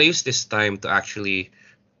 I want to use this time to actually.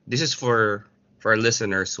 This is for our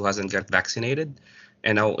listeners who hasn't got vaccinated,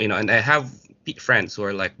 and I have friends who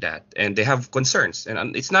are like that, and they have concerns,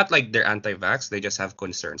 and it's not like they're anti-vax. They just have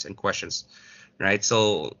concerns and questions, right?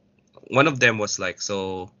 So one of them was like,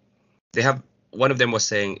 so they have one of them was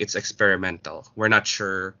saying it's experimental. We're not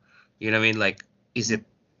sure, you know what I mean? Like, is it?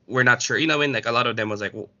 We're not sure. You know what I mean? Like a lot of them was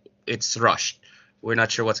like, it's rushed. We're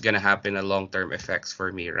not sure what's gonna happen in long-term effects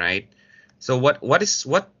for me, right? So what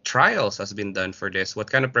trials has been done for this? What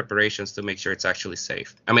kind of preparations to make sure it's actually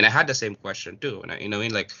safe? I mean, I had the same question too, and what I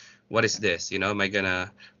mean, like, what is this? Am I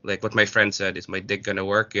gonna like what my friend said? Is my dick gonna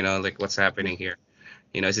work? Like what's happening here?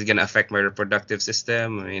 Is it gonna affect my reproductive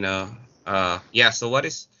system? Yeah. So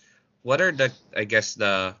what are the I guess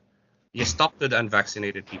the you talk to the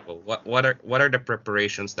unvaccinated people. What are the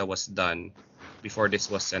preparations that was done before this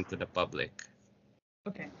was sent to the public?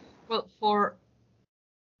 Okay. Well, for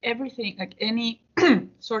everything, like any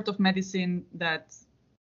sort of medicine that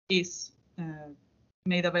is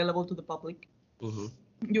made available to the public, Mm-hmm.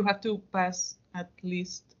 you have to pass at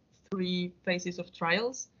least 3 phases of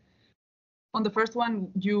trials. On the first one,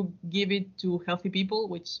 you give it to healthy people,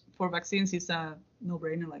 which for vaccines is a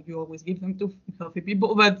no-brainer. Like you always give them to healthy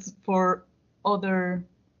people, but for other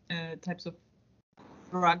types of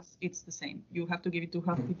drugs, it's the same. You have to give it to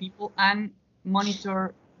healthy people and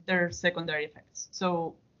monitor their secondary effects.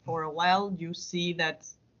 So for a while, you see that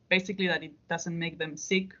basically that it doesn't make them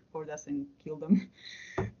sick or doesn't kill them.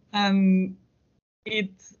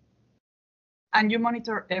 And you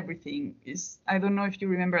monitor everything. I don't know if you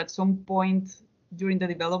remember at some point during the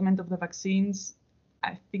development of the vaccines,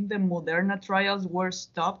 I think the Moderna trials were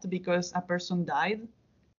stopped because a person died,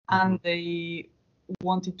 and they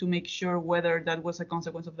wanted to make sure whether that was a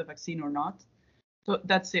consequence of the vaccine or not. So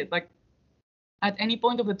that's it. Like at any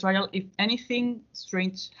point of the trial, if anything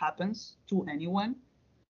strange happens to anyone,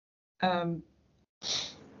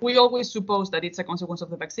 we always suppose that it's a consequence of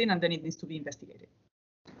the vaccine, and then it needs to be investigated.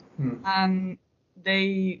 And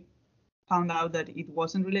they found out that it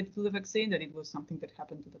wasn't related to the vaccine, that it was something that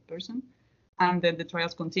happened to the person. And then the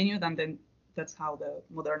trials continued, and then that's how the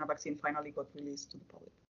Moderna vaccine finally got released to the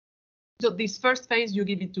public. So this first phase, you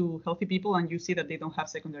give it to healthy people, and you see that they don't have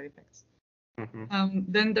secondary effects. Mm-hmm.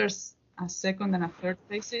 Then there's a second and a third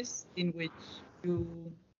phases in which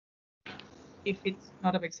if it's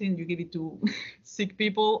not a vaccine, you give it to sick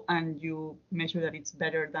people, and you measure that it's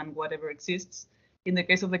better than whatever exists. In the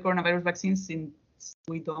case of the coronavirus vaccine, since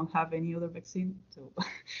we don't have any other vaccine, so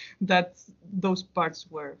those parts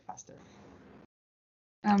were faster.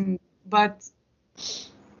 But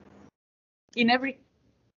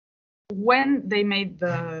when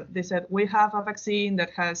they said we have a vaccine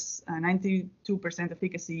that has a 92%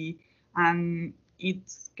 efficacy and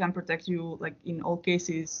it can protect you, like in all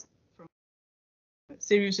cases, from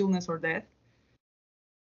serious illness or death,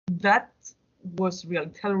 that was real.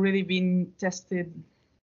 It had already been tested.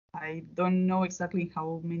 I don't know exactly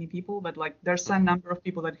how many people, but like there's a number of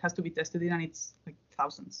people that has to be tested in, and it's like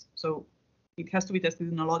thousands. So it has to be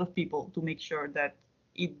tested in a lot of people to make sure that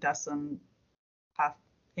it doesn't have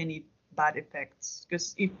any bad effects.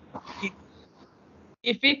 Because if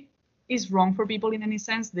it is wrong for people in any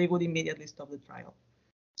sense, they would immediately stop the trial.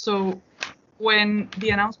 So when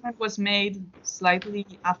the announcement was made slightly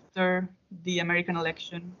after the American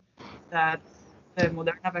election, that the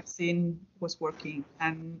Moderna vaccine was working,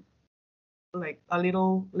 and like a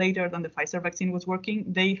little later than the Pfizer vaccine was working,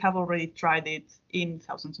 they have already tried it in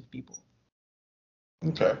thousands of people.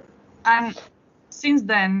 Okay. And since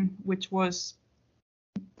then, which was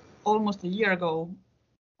almost a year ago,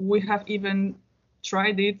 we have even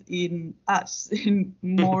tried it in us, in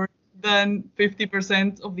more than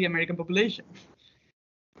 50% of the American population.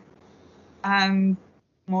 And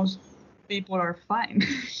most people are fine.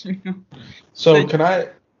 you know? So But- can I?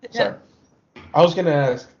 Yeah. Sorry, I was gonna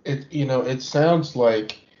ask. It sounds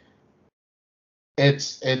like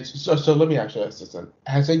it's so. Let me actually ask this then.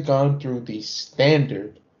 Has it gone through the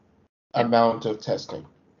standard amount of testing?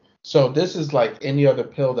 So this is like any other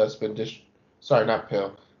pill that's been sorry, not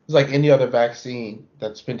pill. It's like any other vaccine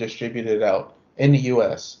that's been distributed out in the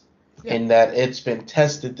U.S. Yeah. in that it's been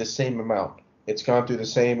tested the same amount. It's gone through the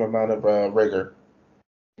same amount of rigor.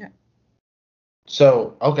 Yeah.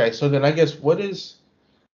 So okay, so then I guess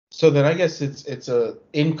it's a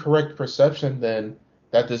incorrect perception then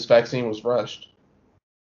that this vaccine was rushed.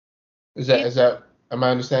 Is that am I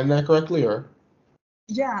understanding that correctly or?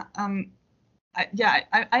 Yeah.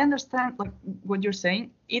 I understand like what you're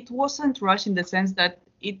saying. It wasn't rushed in the sense that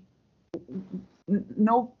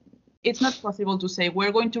no, it's not possible to say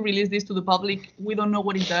we're going to release this to the public. We don't know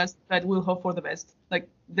what it does, but we'll hope for the best. Like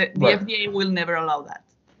the Right. FDA will never allow that.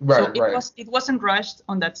 Right, So right. it wasn't rushed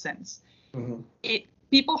on that sense. Mm-hmm.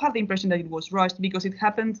 People have the impression that it was rushed because it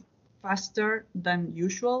happened faster than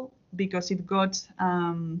usual because it got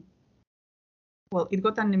it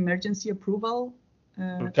got an emergency approval.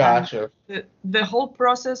 Gotcha. The whole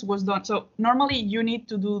process was done. So normally you need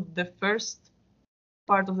to do the first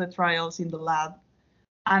part of the trials in the lab,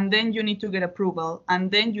 and then you need to get approval,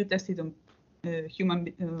 and then you test it on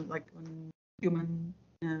human,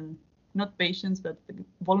 not patients, but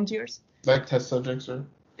volunteers. Like test subjects or?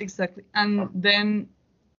 Exactly. And then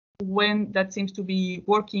when that seems to be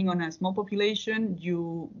working on a small population,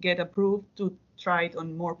 you get approved to try it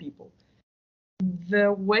on more people.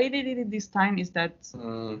 The way they did it this time is that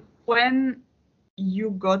when you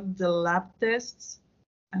got the lab tests,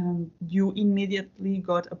 you immediately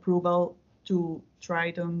got approval to try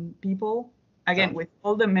it on people, again, with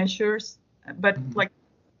all the measures. But like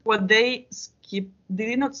what they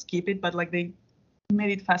did not skip it, but like they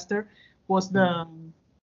made it faster, was the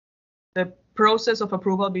process of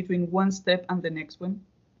approval between one step and the next one.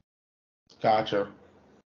 Gotcha.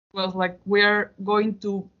 Well, like we're going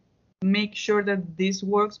to make sure that this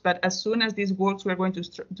works, but as soon as this works, we're going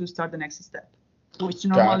to start the next step, which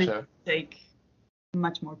normally take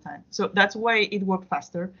much more time. So that's why it worked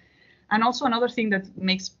faster. And also another thing that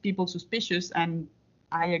makes people suspicious, and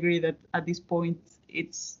I agree that at this point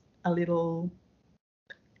it's a little,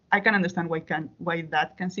 I can understand why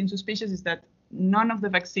that can seem suspicious, is that none of the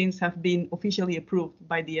vaccines have been officially approved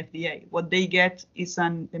by the FDA. What they get is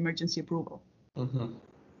an emergency approval,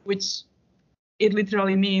 which it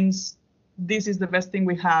literally means this is the best thing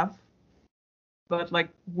we have, but like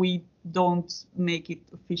we don't make it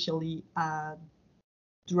officially a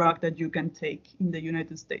drug that you can take in the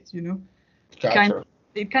United States, you know? Gotcha.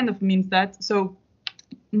 It kind of means that. So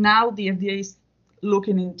now the FDA is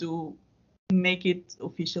looking into make it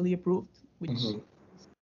officially approved, which is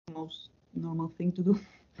the most normal thing to do.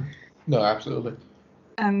 No, absolutely.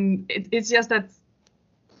 And it's just that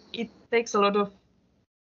it takes a lot of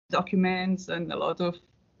documents and a lot of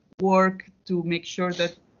work to make sure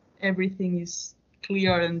that everything is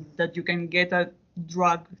clear and that you can get a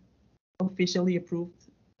drug officially approved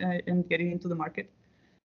and get it into the market.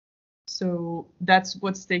 So that's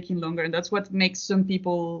what's taking longer, and that's what makes some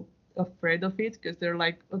people afraid of it, because they're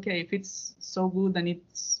like, okay, if it's so good, then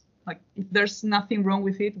it's like, if there's nothing wrong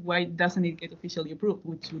with it, why doesn't it get officially approved,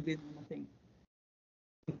 which would be the normal thing.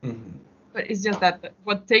 But it's just that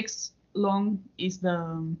what takes long is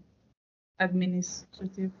the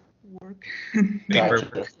administrative work.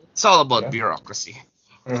 Gotcha. It's all about bureaucracy.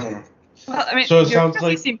 Well, I mean, So it sounds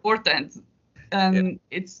bureaucracy is important, and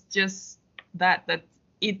it's just that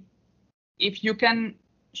if you can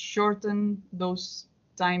shorten those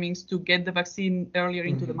timings to get the vaccine earlier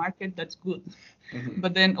into the market, that's good.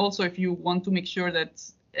 But then also, if you want to make sure that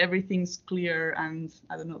everything's clear and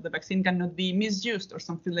I don't know, the vaccine cannot be misused or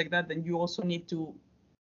something like that, then you also need to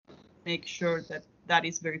make sure that that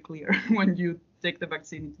is very clear when you take the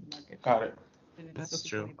vaccine into the market. Got it. That's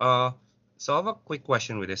true. So I have a quick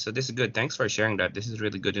question with this. So this is good. Thanks for sharing that. This is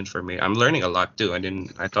really good information. I'm learning a lot too.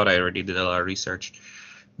 I thought I already did a lot of research,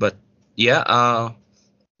 but yeah.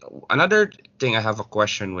 Another thing I have a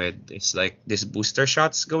question with is like this booster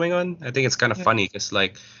shots going on. I think it's kind of funny because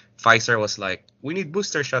like Pfizer was like, we need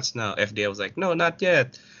booster shots now. FDA was like, no, not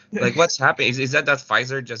yet. Like, what's happening? Is that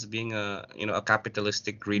Pfizer just being a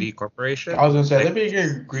capitalistic, greedy corporation? I was gonna say Like, they're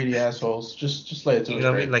being greedy assholes. Just lay it to you me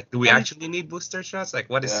know what I mean? straight. Like, do we And actually need booster shots? Like,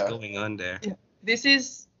 what is Yeah. going on there? yeah, this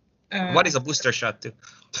is What is a booster shot too?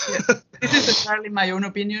 yeah, this is entirely my own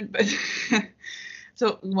opinion, but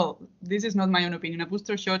so well, this is not my own opinion. A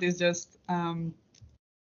booster shot is just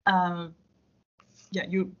yeah,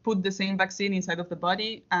 you put the same vaccine inside of the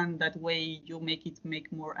body, and that way you make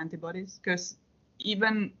more antibodies. Because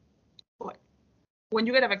even like, when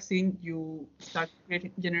you get a vaccine, you start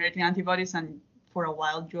generating antibodies, and for a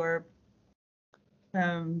while you're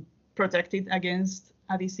protected against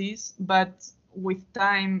a disease. But with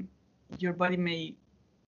time, your body may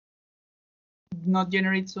not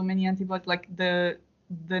generate so many antibodies. Like the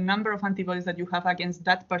number of antibodies that you have against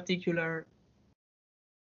that particular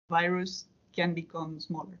virus can become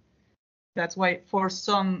smaller. That's why for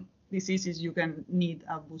some diseases you can need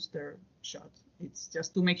a booster shot. It's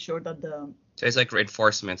just to make sure that So it's like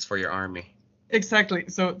reinforcements for your army. exactly.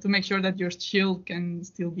 So to make sure that your shield can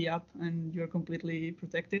still be up and you're completely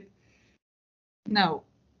protected. Now,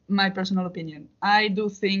 my personal opinion, I do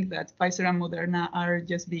think that Pfizer and Moderna are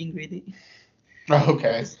just being greedy.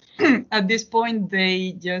 Okay. At this point,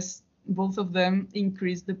 they just both of them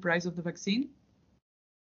increased the price of the vaccine.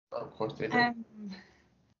 Of course they do. And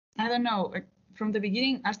I don't know. Like, from the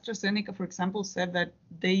beginning, AstraZeneca, for example, said that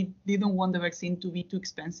they didn't want the vaccine to be too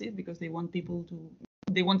expensive because they wanted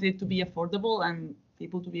it to be affordable and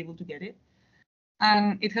people to be able to get it.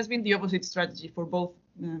 And it has been the opposite strategy for both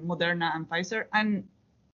Moderna and Pfizer. And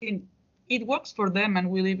it works for them, and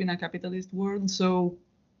we live in a capitalist world, so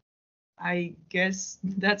I guess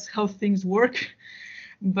that's how things work.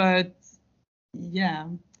 But yeah,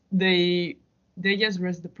 they just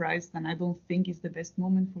raised the price, and I don't think it's the best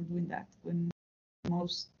moment for doing that when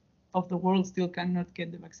most of the world still cannot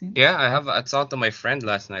get the vaccine. Yeah, I talked to my friend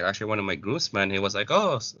last night, actually one of my groomsmen. He was like,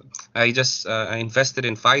 "Oh, I just I invested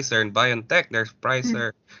in Pfizer and BioNTech.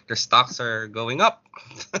 Their stocks are going up."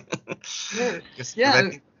 Yeah, I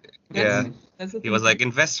think, yeah, that's the he thing. was like,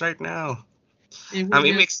 "Invest right now." It I will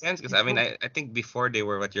mean, it just makes sense because I mean, I think before they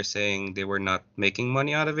were what you're saying, they were not making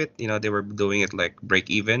money out of it. They were doing it like break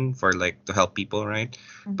even for like to help people, right?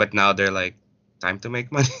 But now they're like, time to make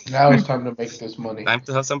money. Now it's time to make this money. Time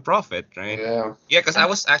to have some profit, right? Yeah. Yeah, because I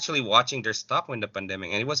was actually watching their stock when the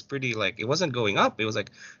pandemic, and it was pretty like it wasn't going up. It was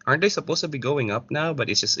like, aren't they supposed to be going up now? But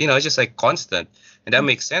it's just it's just like constant, and that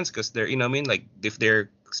makes sense because they're what I mean, like if they're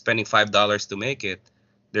spending $5 to make it,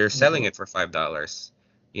 they're selling it for $5.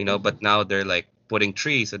 But now they're like putting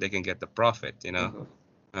 3 so they can get the profit.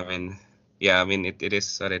 I mean, yeah, I mean it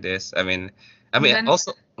is what it is. I mean Then,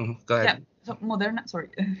 also go ahead. yeah. So Moderna, sorry,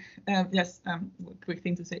 yes, quick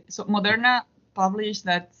thing to say. So Moderna published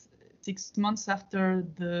that 6 months after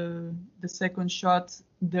the second shot,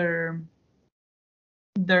 their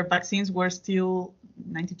vaccines were still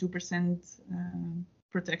 92%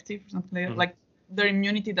 protective or something like that. Like their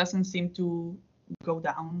immunity doesn't seem to go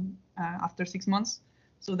down after 6 months,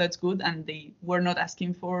 so that's good. And they were not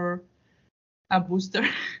asking for a booster.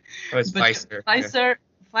 Oh, it's But Pfizer.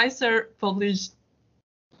 Pfizer published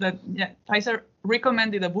that Pfizer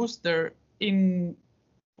recommended a booster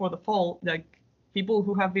for the fall. Like people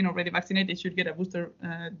who have been already vaccinated should get a booster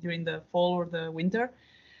during the fall or the winter.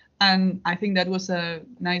 And I think that was a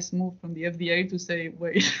nice move from the FDA to say,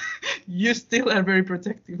 wait, you still are very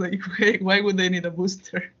protective. Like, why would they need a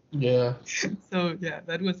booster? Yeah. So yeah,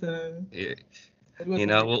 that was a. Yeah. That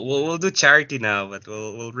was we'll do charity now, but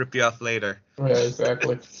we'll rip you off later. Yeah,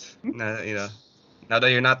 exactly. Now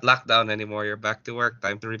that you're not locked down anymore, you're back to work.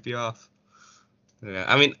 Time to rip you off. Yeah,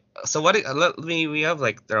 I mean, so we have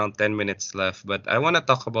like around 10 minutes left, but I want to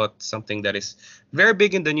talk about something that is very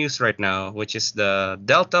big in the news right now, which is the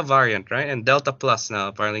Delta variant, right? And Delta Plus now,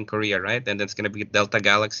 apparently in Korea, right? And then it's going to be Delta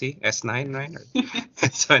Galaxy S9, right?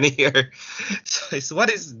 It's funny here. So what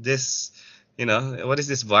is this, what is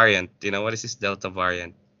this variant? What is this Delta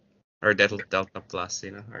variant? Or Delta Plus,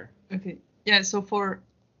 or... Okay. Yeah, so for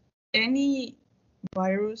any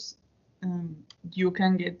virus, you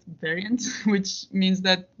can get variants, which means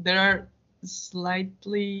that they are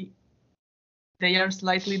slightly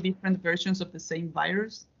different versions of the same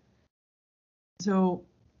virus. So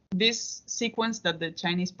this sequence that the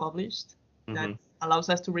Chinese published that allows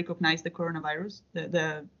us to recognize the coronavirus,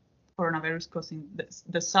 the coronavirus causing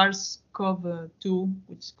the SARS-CoV-2,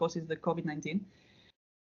 which causes the COVID-19.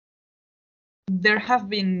 There have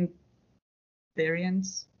been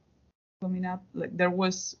variants coming up. Like there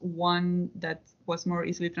was one that was more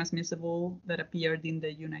easily transmissible that appeared in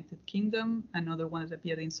the United Kingdom, another one that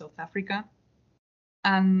appeared in South Africa.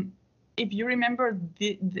 And if you remember,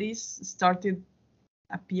 this started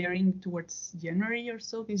appearing towards January or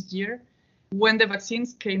so this year. When the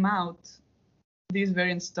vaccines came out, these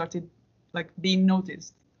variants started like being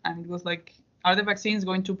noticed, and it was like, are the vaccines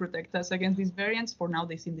going to protect us against these variants? For now,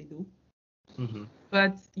 they seem they do. Mm-hmm.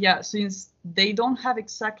 But yeah, since they don't have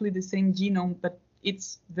exactly the same genome, but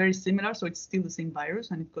it's very similar, so it's still the same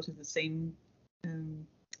virus and it causes the same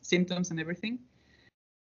symptoms and everything.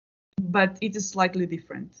 But it is slightly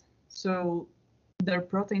different. So their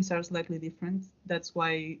proteins are slightly different. That's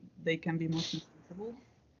why they can be more transmissible.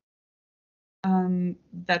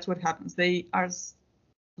 That's what happens. They are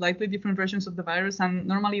slightly different versions of the virus, and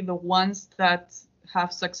normally the ones that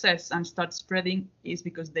have success and start spreading is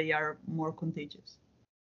because they are more contagious.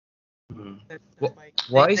 Mm-hmm. That's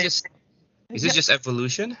why is this? Is it just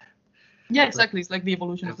evolution? Yeah, exactly. It's like the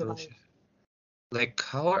evolution of the virus. Like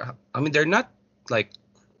they're not like,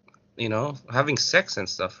 having sex and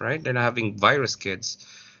stuff, right? They're not having virus kids.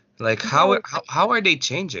 Like how are they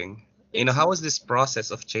changing? How is this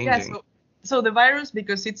process of changing? Yeah, so the virus,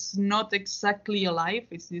 because it's not exactly alive,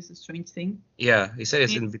 it's this strange thing. Yeah, he said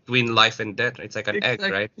it's in between life and death. It's like an egg,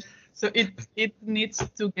 right? So it needs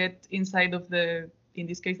to get inside of in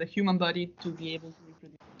this case, the human body to be able to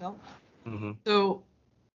reproduce itself. Mm-hmm. So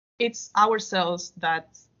it's our cells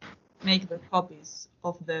that make the copies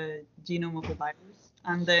of the genome of the virus,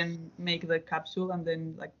 and then make the capsule, and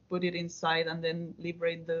then like put it inside, and then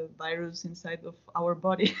liberate the virus inside of our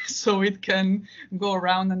body, so it can go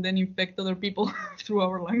around and then infect other people through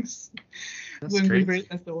our lungs when we breathe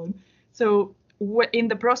and so on. So in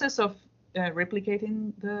the process of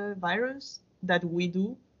replicating the virus that we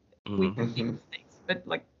do, we can make mistakes, but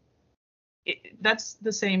like that's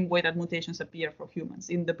the same way that mutations appear for humans.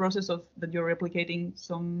 In the process of that you're replicating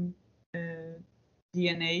some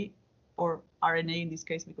DNA or RNA in this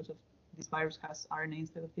case, because of this virus has RNA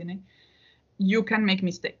instead of DNA, you can make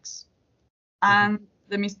mistakes. And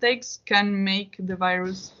the mistakes can make the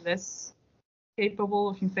virus less capable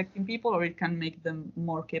of infecting people, or it can make them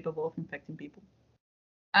more capable of infecting people.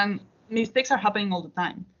 And mistakes are happening all the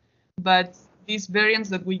time. But these variants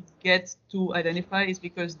that we get to identify is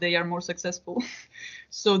because they are more successful.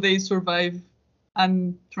 So they survive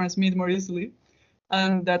and transmit more easily.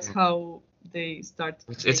 And that's how they start.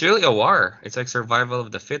 It's really a war. It's like survival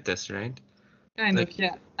of the fittest, right? Kind of,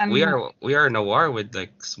 yeah. And we are in a war with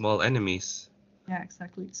like small enemies. Yeah,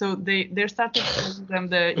 exactly. So they're starting to call them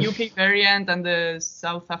the UK variant and the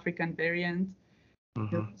South African variant.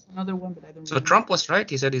 Mm-hmm. There's another one, but I don't. So Trump was right.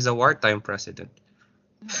 He said he's a wartime president.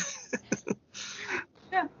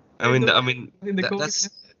 Yeah. I mean, that's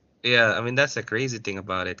yeah. I mean, that's the crazy thing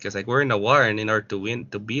about it, because like we're in a war, and in order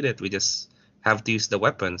to beat it, we just have to use the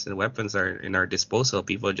weapons, and weapons are in our disposal.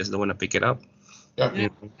 People just don't want to pick it up. Yeah.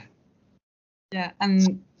 Yeah,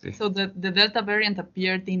 and so the Delta variant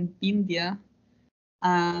appeared in India,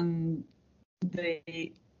 and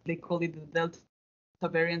they call it the Delta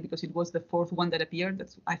variant because it was the fourth one that appeared.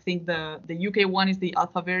 I think the UK one is the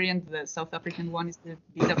Alpha variant, the South African one is the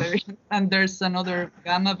Beta variant, and there's another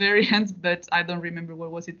Gamma variant, but I don't remember where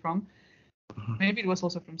was it from. Maybe it was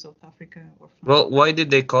also from South Africa. Well, why did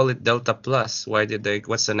they call it Delta Plus?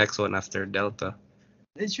 What's the next one after Delta?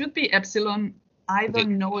 It should be Epsilon. I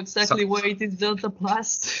don't know exactly why it is Delta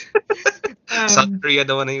Plus. South Korea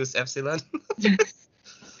don't want to use Epsilon?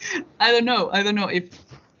 I don't know if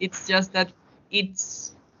it's just that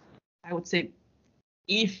I would say,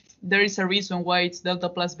 if there is a reason why it's Delta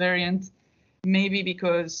Plus variant, maybe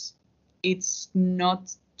because it's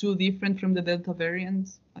not too different from the Delta variant.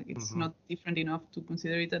 Like it's not different enough to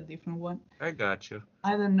consider it a different one. I got you.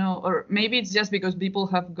 I don't know, or maybe it's just because people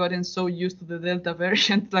have gotten so used to the Delta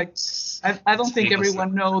variant. Like I don't think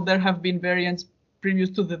everyone knows there have been variants previous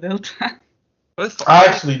to the Delta. I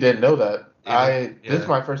actually didn't know that. This is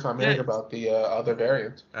my first time hearing about the other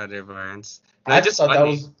variants. Other variants. I just thought that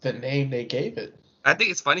was the name they gave it. I think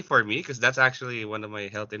it's funny for me because that's actually one of my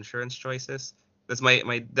health insurance choices. That's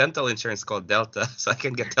my dental insurance called Delta, so I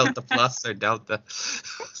can get Delta Plus or Delta.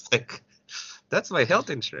 Like, that's my health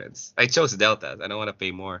insurance. I chose Delta. I don't want to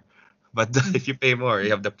pay more. But if you pay more, you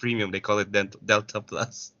have the premium. They call it Delta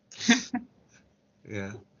Plus.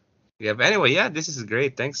 Yeah. Yeah, but anyway, this is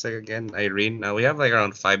great. Thanks again, Irene. We have like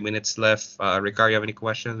around 5 minutes left. Ricardo, you have any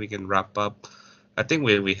questions? We can wrap up. I think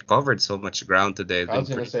we covered so much ground today. I was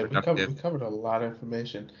going to say, we covered a lot of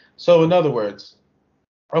information. So in other words,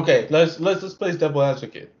 okay, let's play devil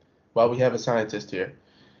advocate while we have a scientist here.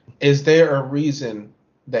 Is there a reason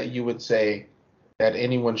that you would say that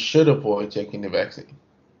anyone should avoid taking the vaccine?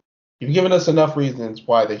 You've given us enough reasons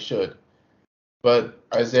why they should. But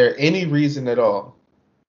is there any reason at all,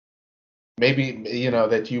 maybe,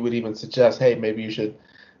 that you would even suggest, hey, maybe you should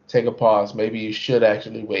take a pause. Maybe you should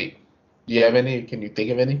actually wait. Do you have any? Can you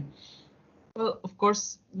think of any? Well, of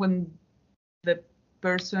course, when the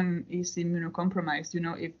person is immunocompromised,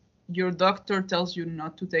 if your doctor tells you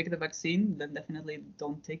not to take the vaccine, then definitely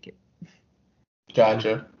don't take it.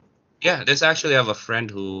 Gotcha. Yeah, there's actually I have a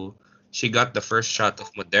friend who she got the first shot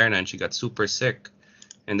of Moderna and she got super sick,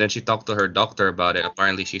 and then she talked to her doctor about it.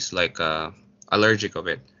 Apparently, she's like allergic of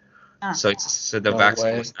it. Ah. So the No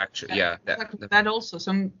vaccine way. was actually Exactly. That also,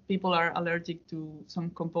 some people are allergic to some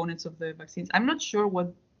components of the vaccines. I'm not sure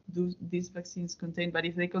what these vaccines contain, but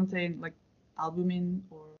if they contain like albumin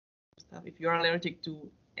or stuff, if you're allergic to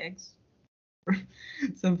eggs or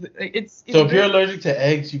something, it's So if you're very- allergic to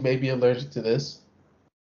eggs, you may be allergic to this.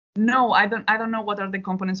 No, I don't know what are the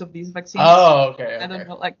components of these vaccines. Oh, okay. I don't Okay.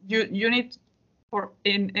 know. Like you need, for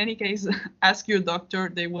in any case, ask your doctor.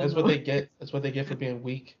 They will That's know. what they get. That's what they get for being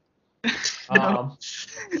weak. No.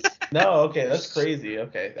 No, okay, that's crazy.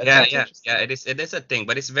 Okay, that's interesting. It is a thing,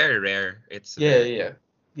 but it's very rare. It's Yeah, very, yeah,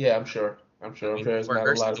 yeah. I'm sure. I'm I sure. I'm mean, sure there's for not a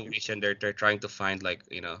her lot of people. situation, they're trying to find like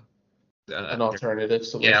An alternative yeah,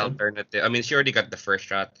 solution. alternative. I mean, she already got the first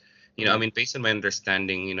shot. I Mhm. mean, based on my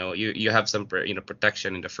understanding, you have some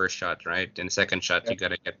protection in the first shot, right? In the second shot, you Yeah.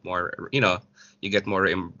 gotta get more, you get more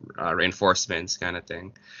reinforcements, kind of thing.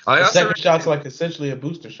 I The also second shot's recommend- like essentially a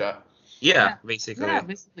booster shot. yeah, basically. Yeah,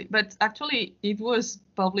 basically. But actually, it was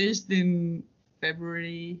published in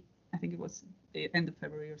February. I think it was the end of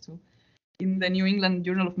February or so, in the New England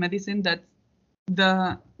Journal of Medicine, that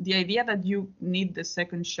the idea that you need the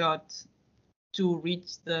second shot to reach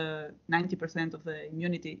the 90% of the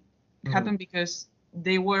immunity happened because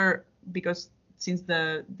since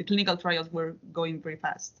the clinical trials were going very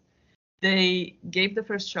fast, they gave the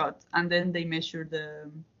first shot and then they measured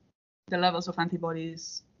the levels of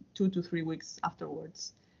antibodies 2 to 3 weeks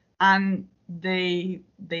afterwards, and they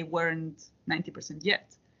weren't 90%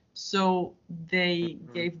 yet, so they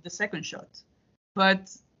gave the second shot. But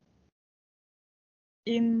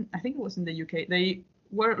I think it was in the UK, they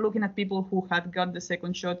were looking at people who had got the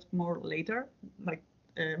second shot more later, like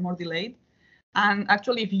more delayed. And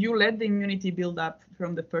actually, if you let the immunity build up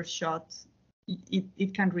from the first shot,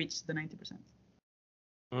 it can reach the 90%.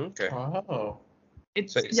 Okay. Oh.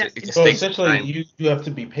 It's So it just So takes essentially, time. you have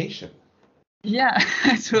to be patient. yeah,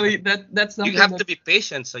 actually that's something You have that, to be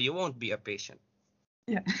patient, so you won't be a patient.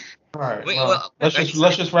 yeah. All right. Wait, Well, I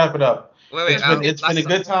let's just wrap it up. wait. It's been a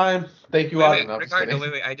good time. Thank you, Wait, Adam. No, I'm just Ricardo,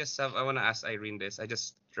 kidding. wait. I want to ask Irene this. I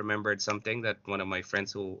just remembered something that one of my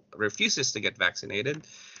friends who refuses to get vaccinated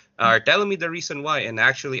are telling me the reason why. And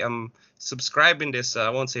actually, I'm subscribing this. I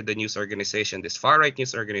won't say the news organization, this far right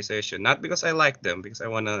news organization, not because I like them, because I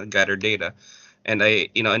want to gather data. And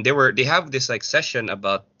and they have this like session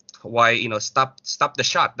about why stop the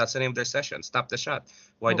shot. That's the name of their session. Stop the shot.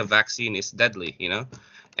 Why the Oh. vaccine is deadly.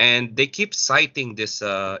 And they keep citing this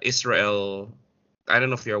Israel. I don't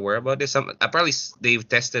know if you're aware about this. Apparently, they've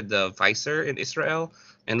tested the Pfizer in Israel,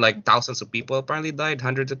 and like thousands of people apparently died.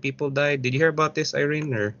 Hundreds of people died. Did you hear about this,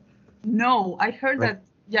 Irene? Or No, I heard Right.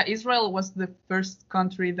 that Israel was the first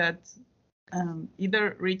country that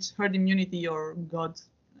either reached herd immunity or got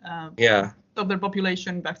yeah, of their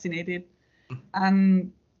population vaccinated.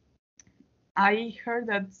 And I heard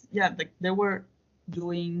that like they were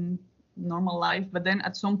doing normal life, but then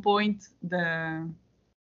at some point the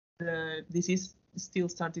disease still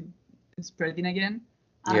started spreading again,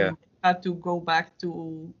 and Yeah. had to go back to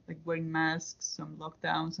like wearing masks, some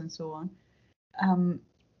lockdowns, and so on.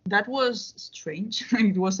 That was strange.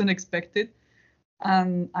 It was unexpected,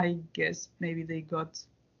 and I guess maybe they got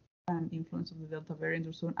an influence of the Delta variant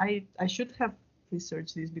or so on. I should have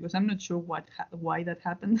researched this because I'm not sure why that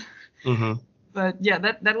happened. hmm But yeah,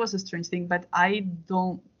 that was a strange thing. But I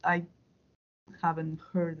haven't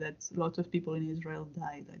heard that lots of people in Israel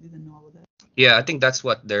died. I didn't know about that. yeah. I think that's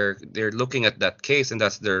what they're looking at that case, and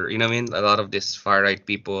that's their what I mean. A lot of these far right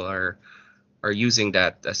people are using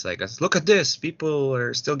that as look at this. People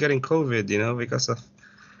are still getting COVID, because of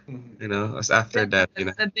as after that,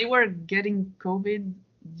 That they were getting COVID.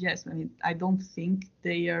 Yes, I mean I don't think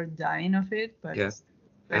they are dying of it, but Yeah.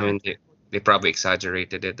 I mean, they probably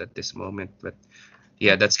exaggerated it at this moment, but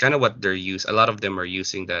yeah, that's kind of what they're a lot of them are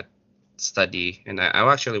using that study, and I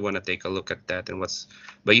actually want to take a look at that and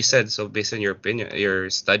but you said, so based on your opinion,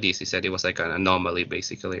 your studies, you said it was like an anomaly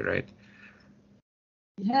basically, right?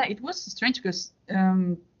 Yeah, it was strange because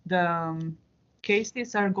the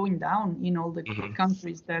cases are going down in all the Mhm.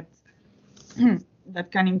 countries that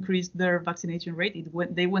that can increase their vaccination rate.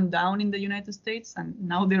 They went down in the United States, and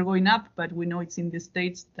now they're going up. But we know it's in the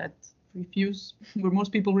states that where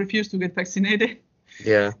most people refuse to get vaccinated.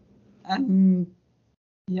 Yeah. And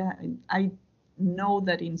yeah, I know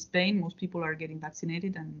that in Spain most people are getting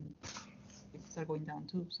vaccinated and cases are going down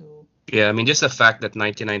too. So Yeah, I mean, just the fact that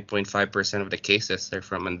 99.5% of the cases are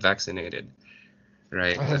from unvaccinated,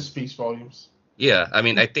 right? That speaks volumes. Yeah, I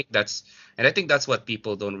mean, I think that's what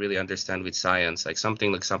people don't really understand with science. Like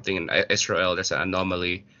something in Israel, there's an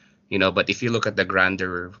anomaly, but if you look at the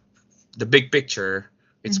big picture,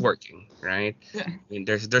 it's working, right? yeah, I mean,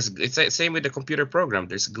 it's the same with the computer program.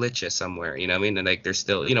 There's glitches somewhere, what I mean? And like, there's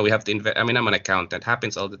still, we have to invest. I mean, I'm an accountant.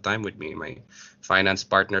 Happens all the time with me. My finance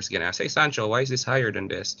partner's gonna ask, "Hey, Sancho, why is this higher than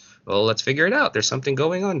this?" Well, let's figure it out. There's something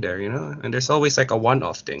going on there, And there's always like a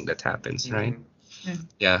one-off thing that happens, right? Mhm.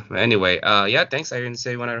 Yeah. Anyway, yeah. Thanks, Irene.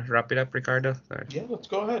 Say, you want to wrap it up, Ricardo? Sorry. Yeah, let's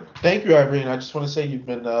go ahead. Thank you, Irene. I just want to say you've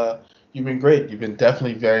been great. You've been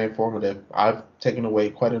definitely very informative. I've taken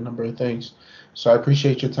away quite a number of things, so I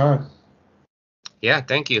appreciate your time. Yeah,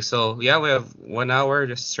 thank you. So yeah, we have 1 hour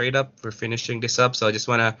just straight up. We're finishing this up. So I just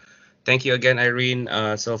want to thank you again, Irene.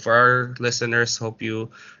 So for our listeners, hope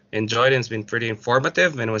you enjoyed it. It's been pretty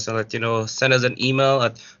informative. And was to let you know, send us an email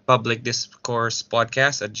at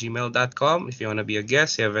publicdiscoursepodcast@gmail.com. If you want to be a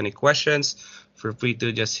guest, you have any questions, feel free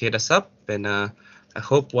to just hit us up. And I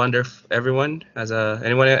hope everyone has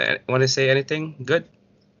anyone want to say anything good?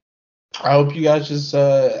 I hope you guys just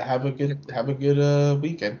have a good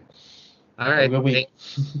weekend. All Have a right. good week.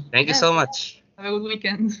 Thank you yeah. so much. Have a good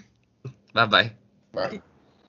weekend. Bye bye. Bye.